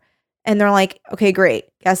there. And they're like, okay, great.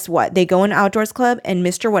 Guess what? They go in Outdoors Club and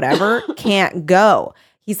Mr. Whatever can't go.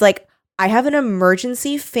 He's like, I have an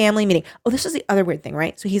emergency family meeting. Oh, this is the other weird thing,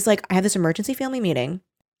 right? So he's like, I have this emergency family meeting.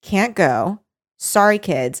 Can't go. Sorry,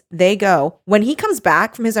 kids. They go. When he comes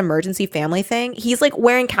back from his emergency family thing, he's like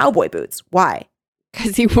wearing cowboy boots. Why?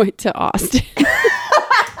 Because he went to Austin.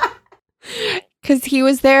 Because he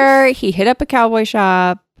was there. He hit up a cowboy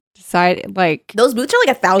shop. Decided like those boots are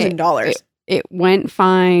like $1,000. It went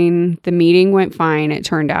fine. The meeting went fine. It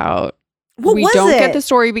turned out. We don't get the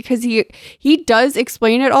story because he does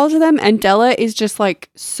explain it all to them, and Della is just like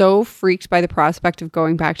so freaked by the prospect of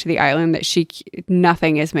going back to the island that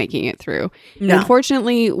nothing is making it through. No.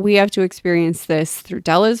 Unfortunately, we have to experience this through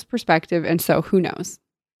Della's perspective, and so who knows?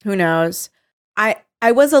 Who knows? I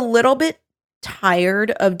was a little bit tired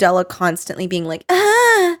of Della constantly being like,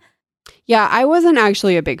 ah. Yeah, I wasn't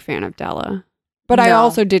actually a big fan of Della, but I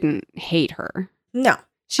also didn't hate her. No.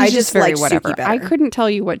 She's just very whatever. I couldn't tell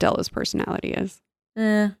you what Della's personality is.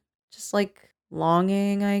 Just like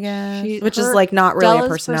longing, I guess. Which is like not really Della's a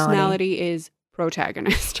personality. Personality is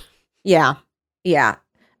protagonist. Yeah.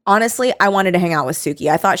 Honestly, I wanted to hang out with Suki.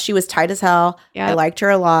 I thought she was tight as hell. Yep. I liked her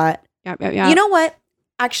a lot. Yep. You know what?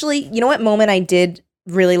 Actually, you know what moment I did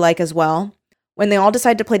really like as well? When they all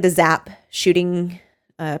decided to play the Zap shooting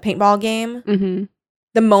paintball game. Mm-hmm.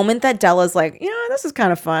 The moment that Della's like, this is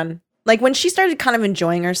kind of fun. Like when she started kind of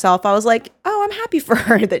enjoying herself, I was like, oh, I'm happy for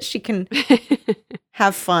her that she can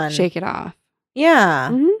have fun. Shake it off. Yeah.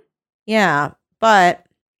 Mm-hmm. Yeah. But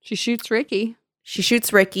she shoots Ricky.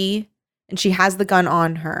 And she has the gun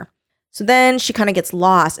on her. So then she kind of gets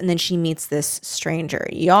lost and then she meets this stranger.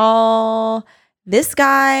 Y'all, this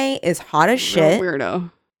guy is hot as shit. Real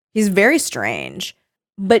weirdo. He's very strange.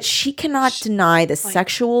 But she cannot deny the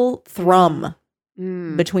sexual thrum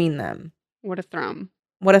between them. What a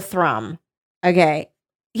thrum. Okay,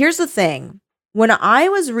 here's the thing. When I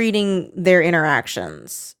was reading their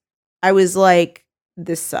interactions, I was like,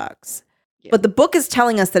 this sucks. Yeah. But the book is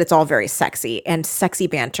telling us that it's all very sexy and sexy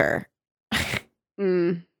banter.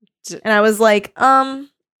 And I was like,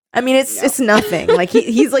 it's nothing. Like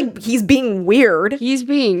he's being weird. He's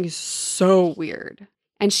being so weird.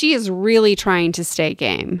 And she is really trying to stay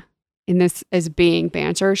game in this as being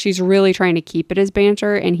banter. She's really trying to keep it as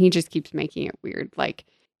banter, and he just keeps making it weird. Like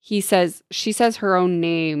she says her own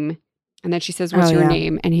name, and then she says, what's your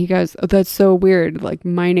name? And he goes, oh, that's so weird. Like,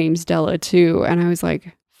 my name's Della too. And I was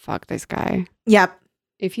like, fuck this guy. Yep.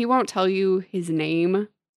 If he won't tell you his name,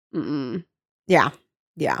 Yeah.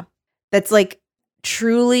 That's like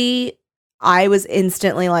truly, I was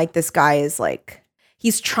instantly like, this guy is like,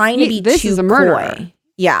 he's trying to be this too is a murderer. coy.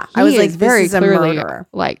 Yeah. I was like, very this is clearly a murderer.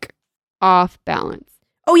 Like off balance.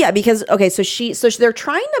 Oh yeah, because so they're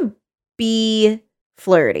trying to be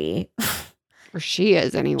flirty. Or she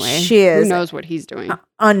is anyway. She is. Who knows what he's doing?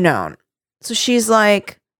 Unknown. So she's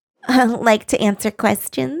like, I like to answer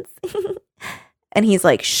questions. And he's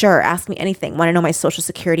like, sure, ask me anything. Want to know my social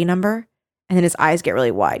security number? And then his eyes get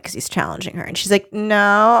really wide because he's challenging her. And she's like,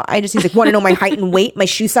 no, he's like, want to know my height and weight, my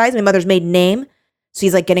shoe size, my mother's maiden name? So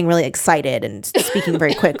he's like getting really excited and speaking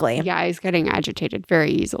very quickly. Yeah, he's getting agitated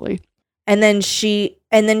very easily. And then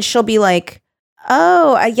she'll be like,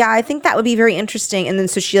 oh, yeah, I think that would be very interesting. And then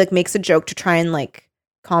so she like makes a joke to try and like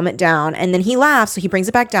calm it down. And then he laughs. So he brings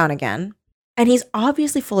it back down again. And he's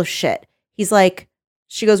obviously full of shit. He's like,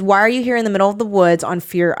 she goes, why are you here in the middle of the woods on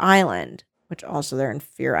Fear Island? Which also they're in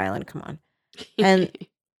Fear Island. Come on. And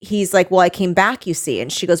he's like, well, I came back, you see.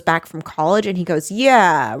 And she goes, back from college? And he goes,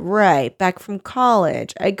 yeah, right. Back from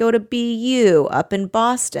college. I go to BU up in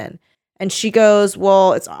Boston. And she goes,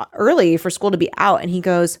 well, it's early for school to be out. And he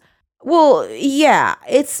goes, well, yeah,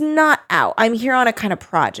 it's not out. I'm here on a kind of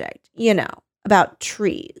project, about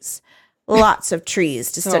trees. Lots of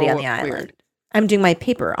trees to study on the island. Weird. I'm doing my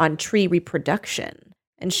paper on tree reproduction.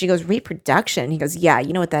 And she goes, reproduction? He goes, yeah,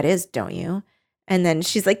 you know what that is, don't you? And then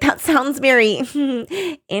she's like, that sounds very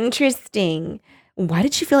interesting. why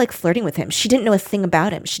did she feel like flirting with him? She didn't know a thing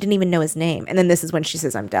about him. She didn't even know his name. And then this is when she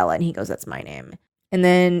says, I'm Della. And he goes, that's my name. And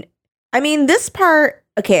then, I mean, this part,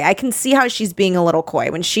 okay, I can see how she's being a little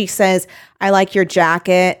coy. When she says, I like your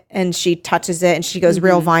jacket, and she touches it and she goes,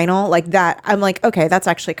 real vinyl, like that. I'm like, okay, that's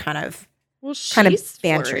actually kind of bantry.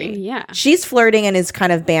 Flirting, yeah. She's flirting and is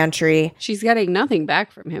kind of bantry. She's getting nothing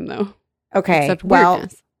back from him, though. Okay, Except well,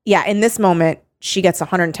 weirdness. yeah, in this moment, she gets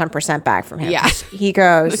 110% back from him. Yeah. He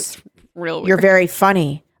goes, It's real weird. you're very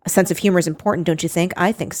funny. A sense of humor is important, don't you think?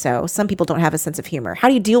 I think so. Some people don't have a sense of humor. How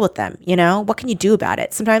do you deal with them? You know, what can you do about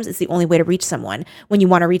it? Sometimes it's the only way to reach someone when you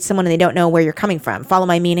want to reach someone and they don't know where you're coming from. Follow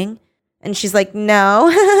my meaning? And she's like, no.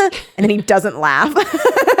 And then he doesn't laugh. And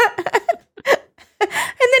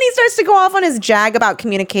then he starts to go off on his jag about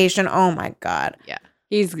communication. Oh my God. Yeah.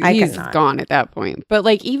 He's cannot. gone at that point. But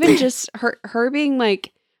like even just her being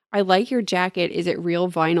like, I like your jacket. Is it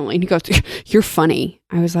real vinyl? And he goes, you're funny.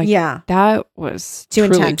 I was like, yeah, that was too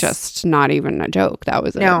truly intense. Just not even a joke. That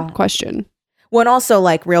was a question. Well, and also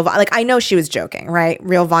like like I know she was joking, right?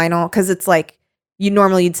 Real vinyl, because it's like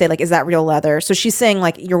you'd say like, is that real leather? So she's saying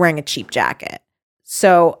like you're wearing a cheap jacket.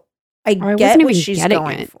 So I get what she's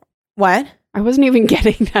going for. What? I wasn't even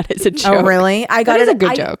getting that as a joke. Oh, really? I got it. That is a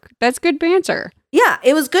good joke. That's good banter. Yeah,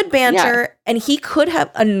 it was good banter, and he could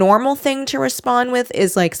have a normal thing to respond with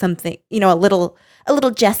is like something, you know, a little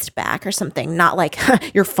jest back or something, not like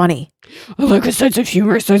you're funny. I like a sense of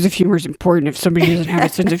humor. A sense of humor is important. If somebody doesn't have a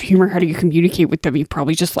sense of humor, how do you communicate with them? You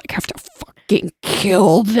probably just like have to fucking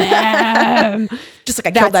kill them. Just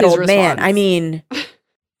like I killed that old man. I mean,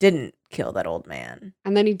 didn't kill that old man.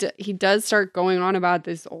 And then he does start going on about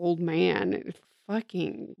this old man. It's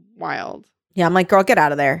fucking wild. Yeah, I'm like, girl, get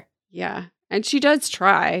out of there. Yeah. And she does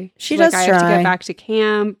try. She does like, try. I have to get back to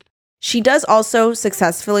camp. She does also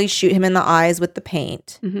successfully shoot him in the eyes with the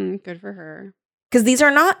paint. Mm-hmm. Good for her. Because these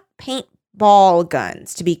are not paintball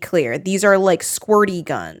guns, to be clear. These are like squirty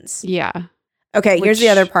guns. Yeah. Okay, here's the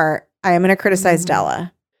other part. I am going to criticize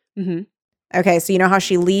Della. Mm-hmm. Okay, so you know how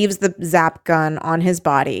she leaves the zap gun on his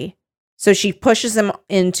body? So she pushes him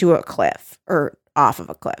into a cliff or off of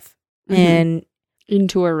a cliff and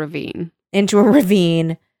into a ravine.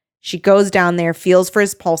 She goes down there, feels for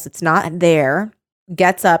his pulse. It's not there.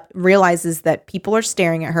 Gets up, realizes that people are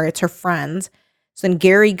staring at her. It's her friends. So then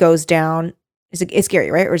Gary goes down. It's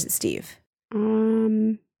Gary, right? Or is it Steve?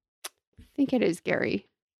 I think it is Gary.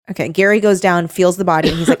 Okay, Gary goes down, feels the body,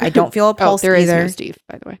 and he's like, I don't feel a pulse there either. is no Steve,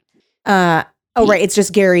 by the way. Right. It's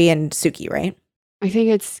just Gary and Suki, right? I think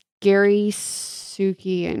it's Gary,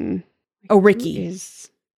 Suki, and Ricky. It's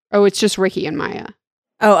just Ricky and Maya.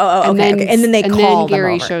 Oh, okay, okay. And then they call them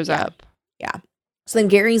Gary over. shows up. Yeah. So then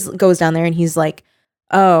Gary goes down there and he's like,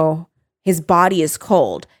 oh, his body is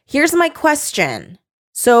cold. Here's my question.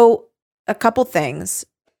 So a couple things.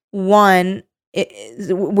 One,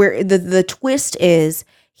 where the twist is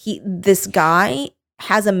this guy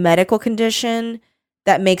has a medical condition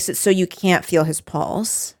that makes it so you can't feel his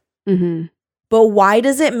pulse. Mm-hmm. But why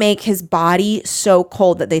does it make his body so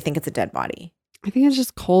cold that they think it's a dead body? I think it's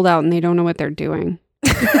just cold out and they don't know what they're doing.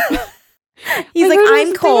 He's like,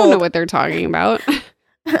 I'm cold. They don't know what they're talking about.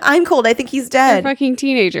 I'm cold. I think he's dead. They're fucking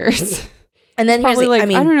teenagers. And then here's I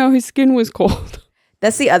don't know, his skin was cold.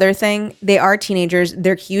 That's the other thing. They are teenagers.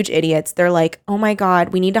 They're huge idiots. They're like, oh my God,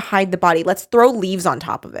 we need to hide the body. Let's throw leaves on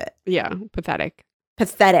top of it. Yeah, pathetic.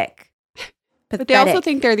 But they also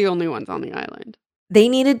think they're the only ones on the island. They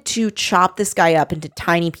needed to chop this guy up into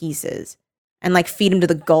tiny pieces and like feed him to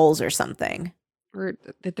the gulls or something. Or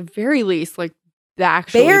at the very least, like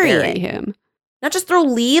actually bury him. Not just throw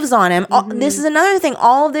leaves on him. Mm-hmm. This is another thing.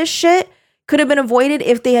 All of this shit could have been avoided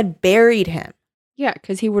if they had buried him. Yeah,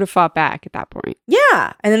 because he would have fought back at that point.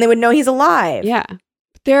 Yeah. And then they would know he's alive. Yeah.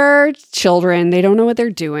 They're children. They don't know what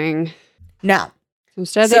they're doing. No. So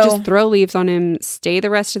instead, they just throw leaves on him, stay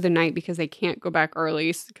the rest of the night because they can't go back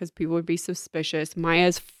early because people would be suspicious.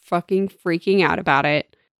 Maya's fucking freaking out about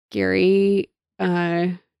it. Gary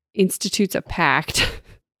institutes a pact.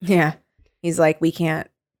 Yeah. He's like, we can't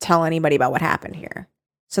tell anybody about what happened here.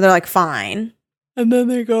 So they're like, fine. And then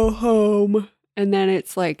they go home. And then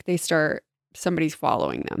it's like somebody's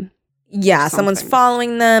following them. Yeah, someone's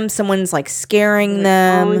following them. Someone's like scaring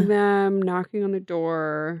them. Following them, knocking on the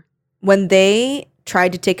door. When they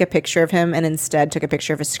tried to take a picture of him and instead took a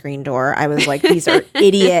picture of a screen door, I was like, these are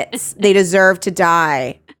idiots. They deserve to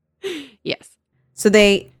die. Yes. So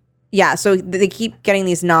they keep getting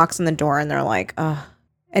these knocks on the door and they're like, ugh.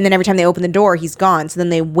 And then every time they open the door, he's gone. So then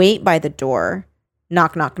they wait by the door,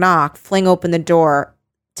 knock, knock, knock, fling open the door,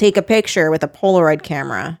 take a picture with a Polaroid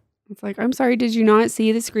camera. It's like, I'm sorry, did you not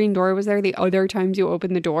see the screen door was there the other times you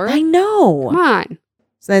opened the door? I know. Come on.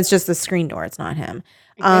 So then it's just the screen door. It's not him.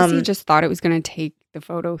 I guess he just thought it was going to take the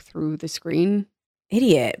photo through the screen.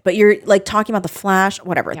 Idiot. But you're like talking about the flash,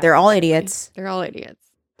 whatever. Yeah, they're all idiots. They're all idiots.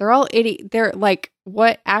 They're like,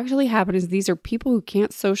 what actually happened is these are people who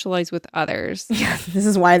can't socialize with others. Yeah, this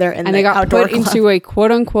is why they're in and the they got outdoor put club. into a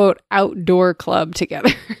quote unquote outdoor club together.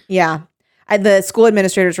 Yeah. The school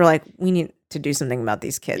administrators were like, we need to do something about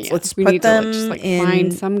these kids. Yeah, Let's we put need them to just like in.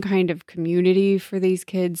 find some kind of community for these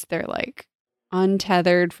kids. They're like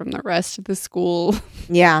untethered from the rest of the school.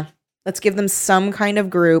 Yeah. Let's give them some kind of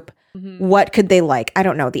group. Mm-hmm. What could they like? I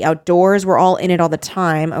don't know. The outdoors, we're all in it all the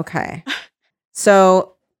time. Okay.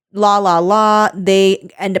 So, they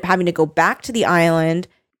end up having to go back to the island.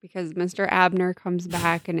 Because Mr. Abner comes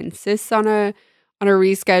back and insists on a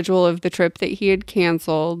reschedule of the trip that he had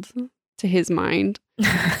canceled, to his mind.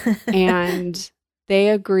 And they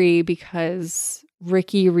agree because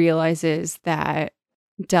Ricky realizes that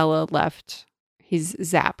Della left his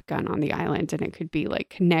Zap gun on the island and it could be like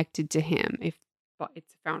connected to him if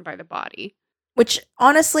it's found by the body. Which,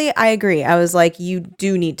 honestly, I agree. I was like, you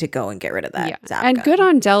do need to go and get rid of that Zap And gun. good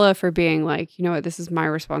on Della for being like, you know what, this is my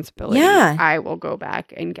responsibility. Yeah. I will go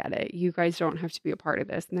back and get it. You guys don't have to be a part of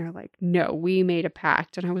this. And they're like, no, we made a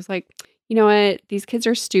pact. And I was like, you know what? These kids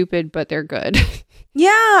are stupid, but they're good. Yeah,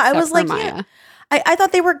 I Except was for like, Maya. yeah. I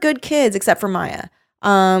thought they were good kids, except for Maya.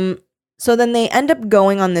 So then they end up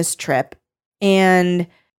going on this trip, and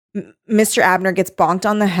Mr. Abner gets bonked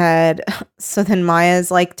on the head. So then Maya's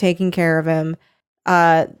like taking care of him.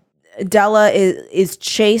 Della is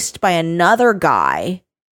chased by another guy.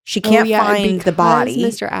 She can't find the body.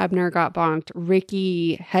 Because Mr. Abner got bonked,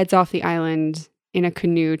 Ricky heads off the island in a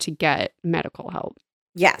canoe to get medical help.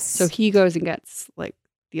 Yes. So he goes and gets like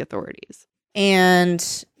the authorities. And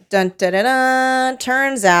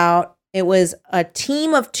turns out it was a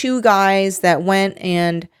team of 2 guys that went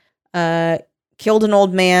and killed an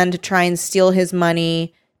old man to try and steal his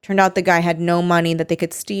money. Turned out the guy had no money that they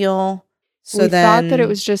could steal. So we then thought that it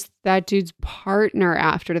was just that dude's partner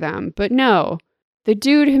after them. But no, the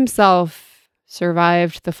dude himself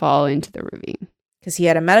survived the fall into the ravine. because he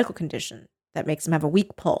had a medical condition that makes him have a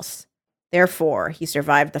weak pulse. Therefore, he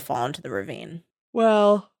survived the fall into the ravine.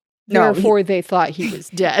 Well, No, therefore they thought he was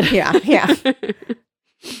dead. Yeah, yeah.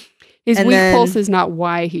 His And weak then- pulse is not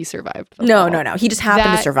why he survived the No, fall. no, no. He just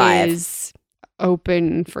happened to survive. That is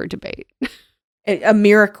open for debate. A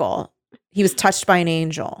miracle. He was touched by an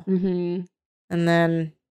angel. Mm-hmm. And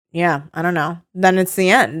then, yeah, I don't know. Then it's the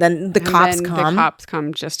end. Then the cops come. The cops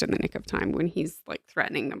come just in the nick of time when he's like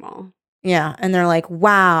threatening them all. Yeah. And they're like,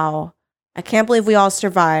 wow, I can't believe we all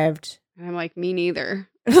survived. And I'm like, me neither.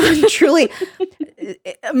 Truly,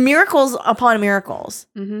 miracles upon miracles.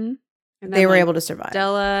 Mm-hmm. And They were able to survive.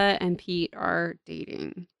 Della and Pete are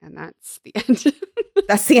dating, and that's the end.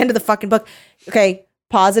 That's the end of the fucking book. Okay,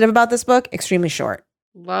 positive about this book, extremely short.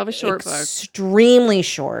 Love a short book. Extremely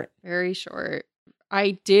short. Very short.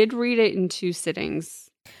 I did read it in 2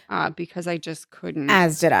 sittings because I just couldn't.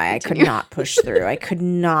 As did I. I could Continue. not push through. I could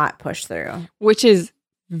not push through. Which is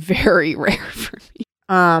very rare for me.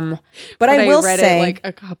 But I will read say, it like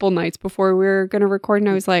a couple nights before we were going to record, and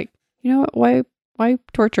I was like, you know what? Why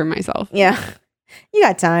torture myself? yeah, you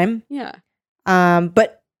got time. Yeah.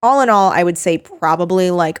 But all in all, I would say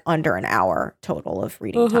probably like under an hour total of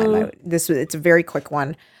reading time. It's a very quick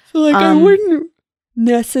one. So like I Um, wouldn't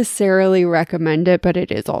necessarily recommend it, but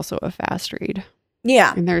it is also a fast read.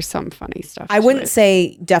 Yeah. And there's some funny stuff. I to wouldn't it.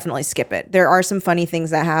 say definitely skip it. There are some funny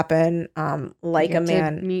things that happen, like You a get to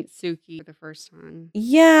man. meet Suki for the first time.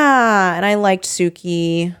 Yeah, and I liked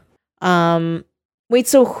Suki. Wait,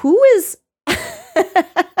 so who is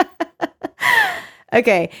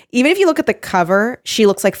Okay, even if you look at the cover, she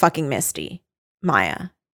looks like fucking Misty, Maya.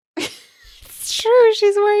 It's true.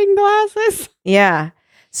 She's wearing glasses. Yeah.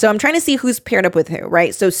 So I'm trying to see who's paired up with who,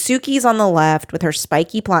 right? So Suki's on the left with her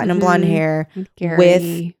spiky platinum blonde Mhm. hair, Gary.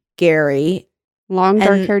 With- Gary, long and-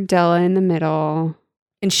 dark haired Della in the middle.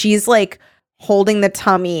 and she's like holding the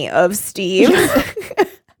tummy of Steve.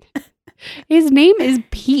 His name is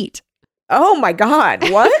Pete. Oh my God,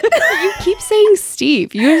 what? You keep saying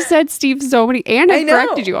Steve. You have said Steve so many, and I I know.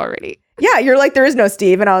 corrected you already. Yeah, you're like, there is no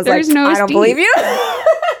Steve. And I was There's like, no I don't Steve. believe you.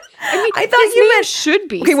 I mean, I thought his you name meant should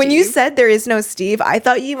be. Okay, when you Steve. said there is no Steve, I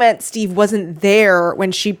thought you meant Steve wasn't there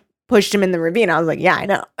when she pushed him in the ravine. I was like, yeah, I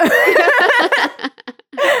know. I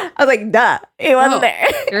was like, duh, he wasn't Oh. there.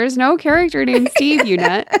 There's no character named Steve, you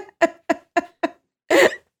nut.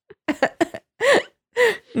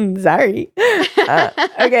 Sorry.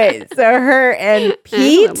 Okay, so her and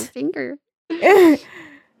Pete. Stinker.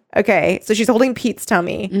 Okay, so she's holding Pete's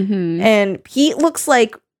tummy. Mm-hmm. And Pete looks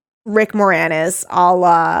like Rick Moranis, a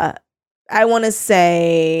la I want to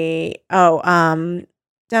say, Down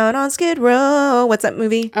on Skid Row. What's that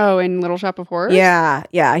movie? Oh, in Little Shop of Horrors?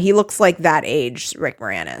 Yeah. He looks like that age, Rick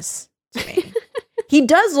Moranis to me. He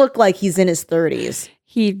does look like he's in his 30s.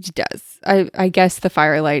 He does. I guess the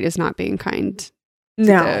firelight is not being kind to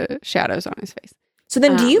the shadows on his face. So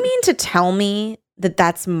then do you mean to tell me that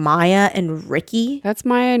that's Maya and Ricky? That's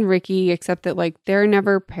Maya and Ricky, except that like they're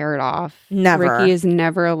never paired off. Never. Ricky is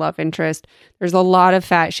never a love interest. There's a lot of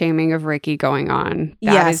fat shaming of Ricky going on.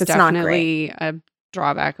 Yes, is it's not definitely great. a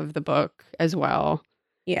drawback of the book as well.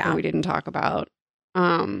 Yeah. That we didn't talk about.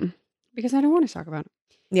 Because I don't want to talk about it.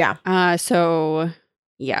 Yeah. So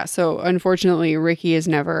unfortunately Ricky is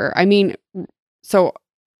never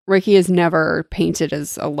Ricky is never painted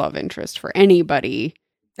as a love interest for anybody.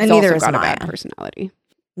 And He's neither also is got Maya. a bad personality.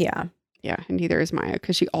 Yeah. Yeah, and neither is Maya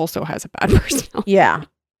because she also has a bad personality. Yeah.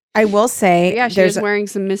 I will say, But yeah, she's wearing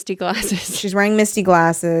some misty glasses. She's wearing misty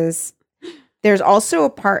glasses. There's also a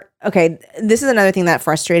part. Okay, this is another thing that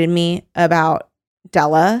frustrated me about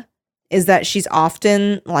Della is that she's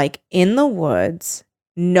often like in the woods,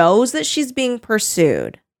 knows that she's being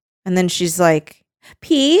pursued, and then she's like,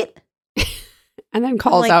 Pete, and then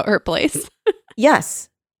calls out her place. Yes,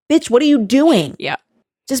 bitch, what are you doing? Yeah,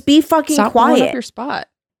 just be fucking Stop blowing quiet. up your spot.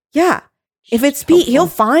 Yeah, if it's Pete, he'll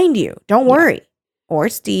find you. Don't worry. Or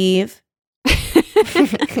Steve.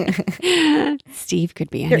 Steve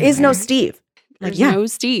could be anywhere. There is no Steve. There's no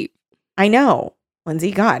Steve. I know.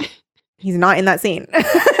 Lindsay, God, he's not in that scene.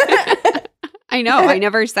 I know. I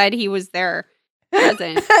never said he was there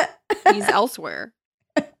present. He's elsewhere.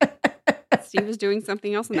 Steve was doing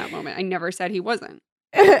something else in that moment. I never said he wasn't.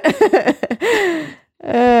 But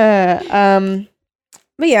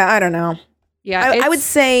yeah, I don't know. Yeah, I would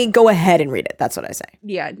say go ahead and read it. That's what I say.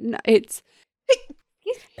 Yeah, it's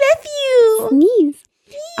Matthew. Sneeze.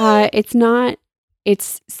 It's not.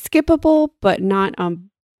 It's skippable, but not a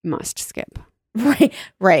must skip.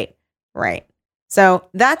 Right. So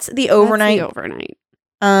that's the overnight.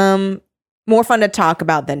 More fun to talk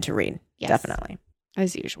about than to read. Yes. Definitely.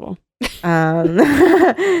 As usual.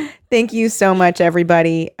 Thank you so much,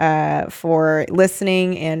 everybody, for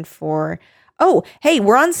listening and for. Oh, hey,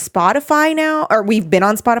 we're on Spotify now, or we've been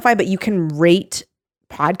on Spotify, but you can rate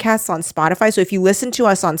podcasts on Spotify. So if you listen to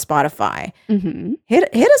us on Spotify, hit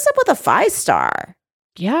us up with a 5-star.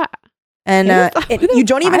 Yeah. And you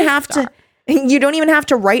don't even have to. You don't even have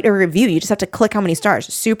to write a review. You just have to click how many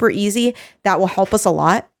stars. Super easy. That will help us a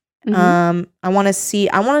lot. I want to see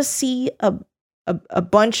a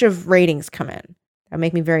bunch of ratings come in. That'll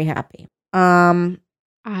make me very happy. I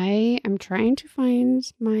am trying to find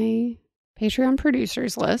my Patreon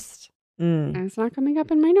producers list. And it's not coming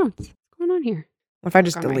up in my notes. What's going on here? What if I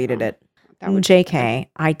just deleted it? That would JK.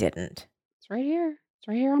 I didn't. It's right here. It's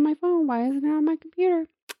right here on my phone. Why isn't it on my computer?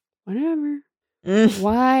 Whatever.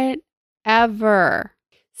 Whatever.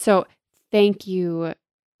 So thank you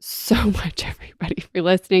so much, everybody, for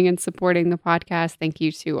listening and supporting the podcast. Thank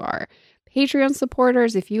you to our Patreon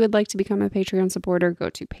supporters. If you would like to become a Patreon supporter,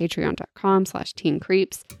 go to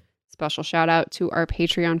patreon.com/teencreeps. Special shout out to our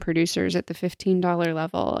Patreon producers at the $15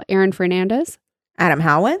 level. Aaron Fernandez. Adam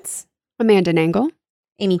Howitz. Amanda Nangle.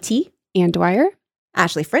 Amy T. Ann Dwyer.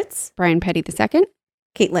 Ashley Fritz. Brian Petty II.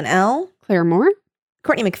 Caitlin L. Claire Moore.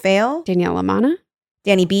 Courtney McPhail. Danielle Amana.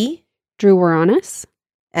 Danny B. Drew Waranis.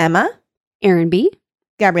 Emma. Aaron B.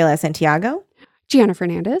 Gabriela Santiago. Gianna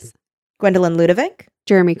Fernandez. Gwendolyn Ludovic.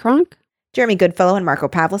 Jeremy Kronk. Jeremy Goodfellow and Marco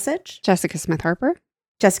Pavlicic. Jessica Smith-Harper.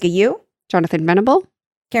 Jessica Yu. Jonathan Venable.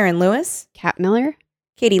 Karen Lewis. Kat Miller.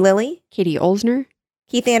 Katie Lilly. Katie Olsner.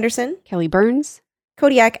 Keith Anderson. Kelly Burns.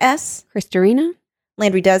 Kodiak S. Chris Dorina.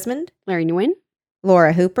 Landry Desmond. Larry Nguyen.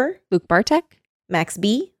 Laura Hooper. Luke Bartek. Max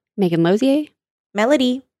B. Megan Lozier.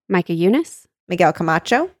 Melody. Micah Eunice. Miguel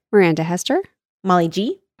Camacho. Miranda Hester. Molly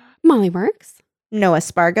G. Molly Marks. Noah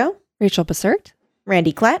Spargo. Rachel Bassert.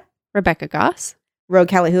 Randy Klett. Rebecca Goss. Rogue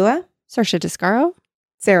Kalahua. Saoirse Descaro.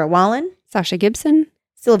 Sarah Wallen. Sasha Gibson.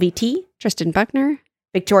 Sylvie T. Tristan Buckner.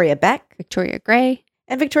 Victoria Beck. Victoria Gray.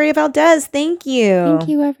 And Victoria Valdez. Thank you. Thank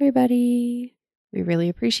you, everybody. We really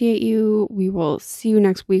appreciate you. We will see you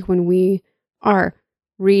next week when we are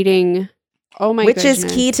reading Witch's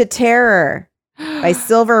Key to Terror by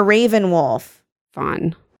Silver Ravenwolf.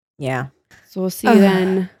 Fun. Yeah. So we'll see you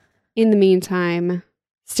then. In the meantime,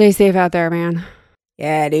 stay safe out there, man.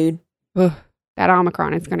 Yeah, dude. Ugh, that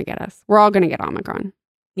Omicron is going to get us. We're all going to get Omicron.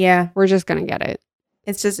 Yeah. We're just going to get it.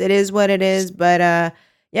 It's just, it is what it is. But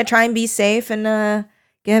yeah, try and be safe and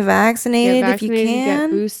get vaccinated if you can.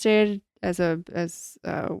 Get boosted as a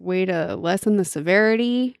way to lessen the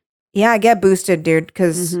severity. Yeah, get boosted, dude,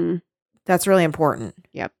 because that's really important.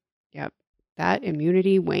 Yep. That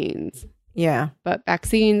immunity wanes. Yeah. But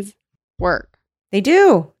vaccines work. They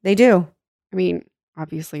do. They do. I mean,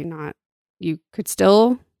 obviously not. You could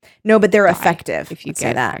still No, but they're effective if you Let's get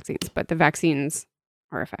say that. vaccines, but the vaccines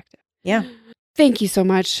are effective. Yeah. Thank you so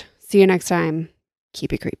much. See you next time.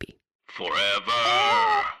 Keep it creepy.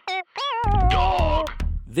 Forever Dog.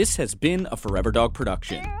 This has been a Forever Dog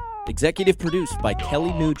production. Executive produced by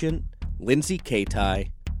Kelly Nugent, Lindsay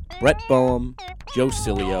Katai, Brett Boehm, Joe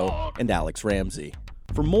Cilio, and Alex Ramsey.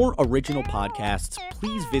 For more original podcasts,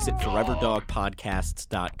 please visit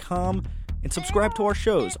foreverdogpodcasts.com and subscribe to our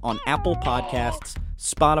shows on Apple Podcasts,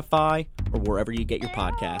 Spotify, or wherever you get your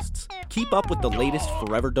podcasts. Keep up with the latest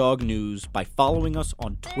Forever Dog news by following us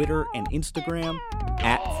on Twitter and Instagram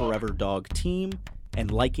 @ForeverDogTeam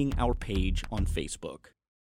and liking our page on Facebook.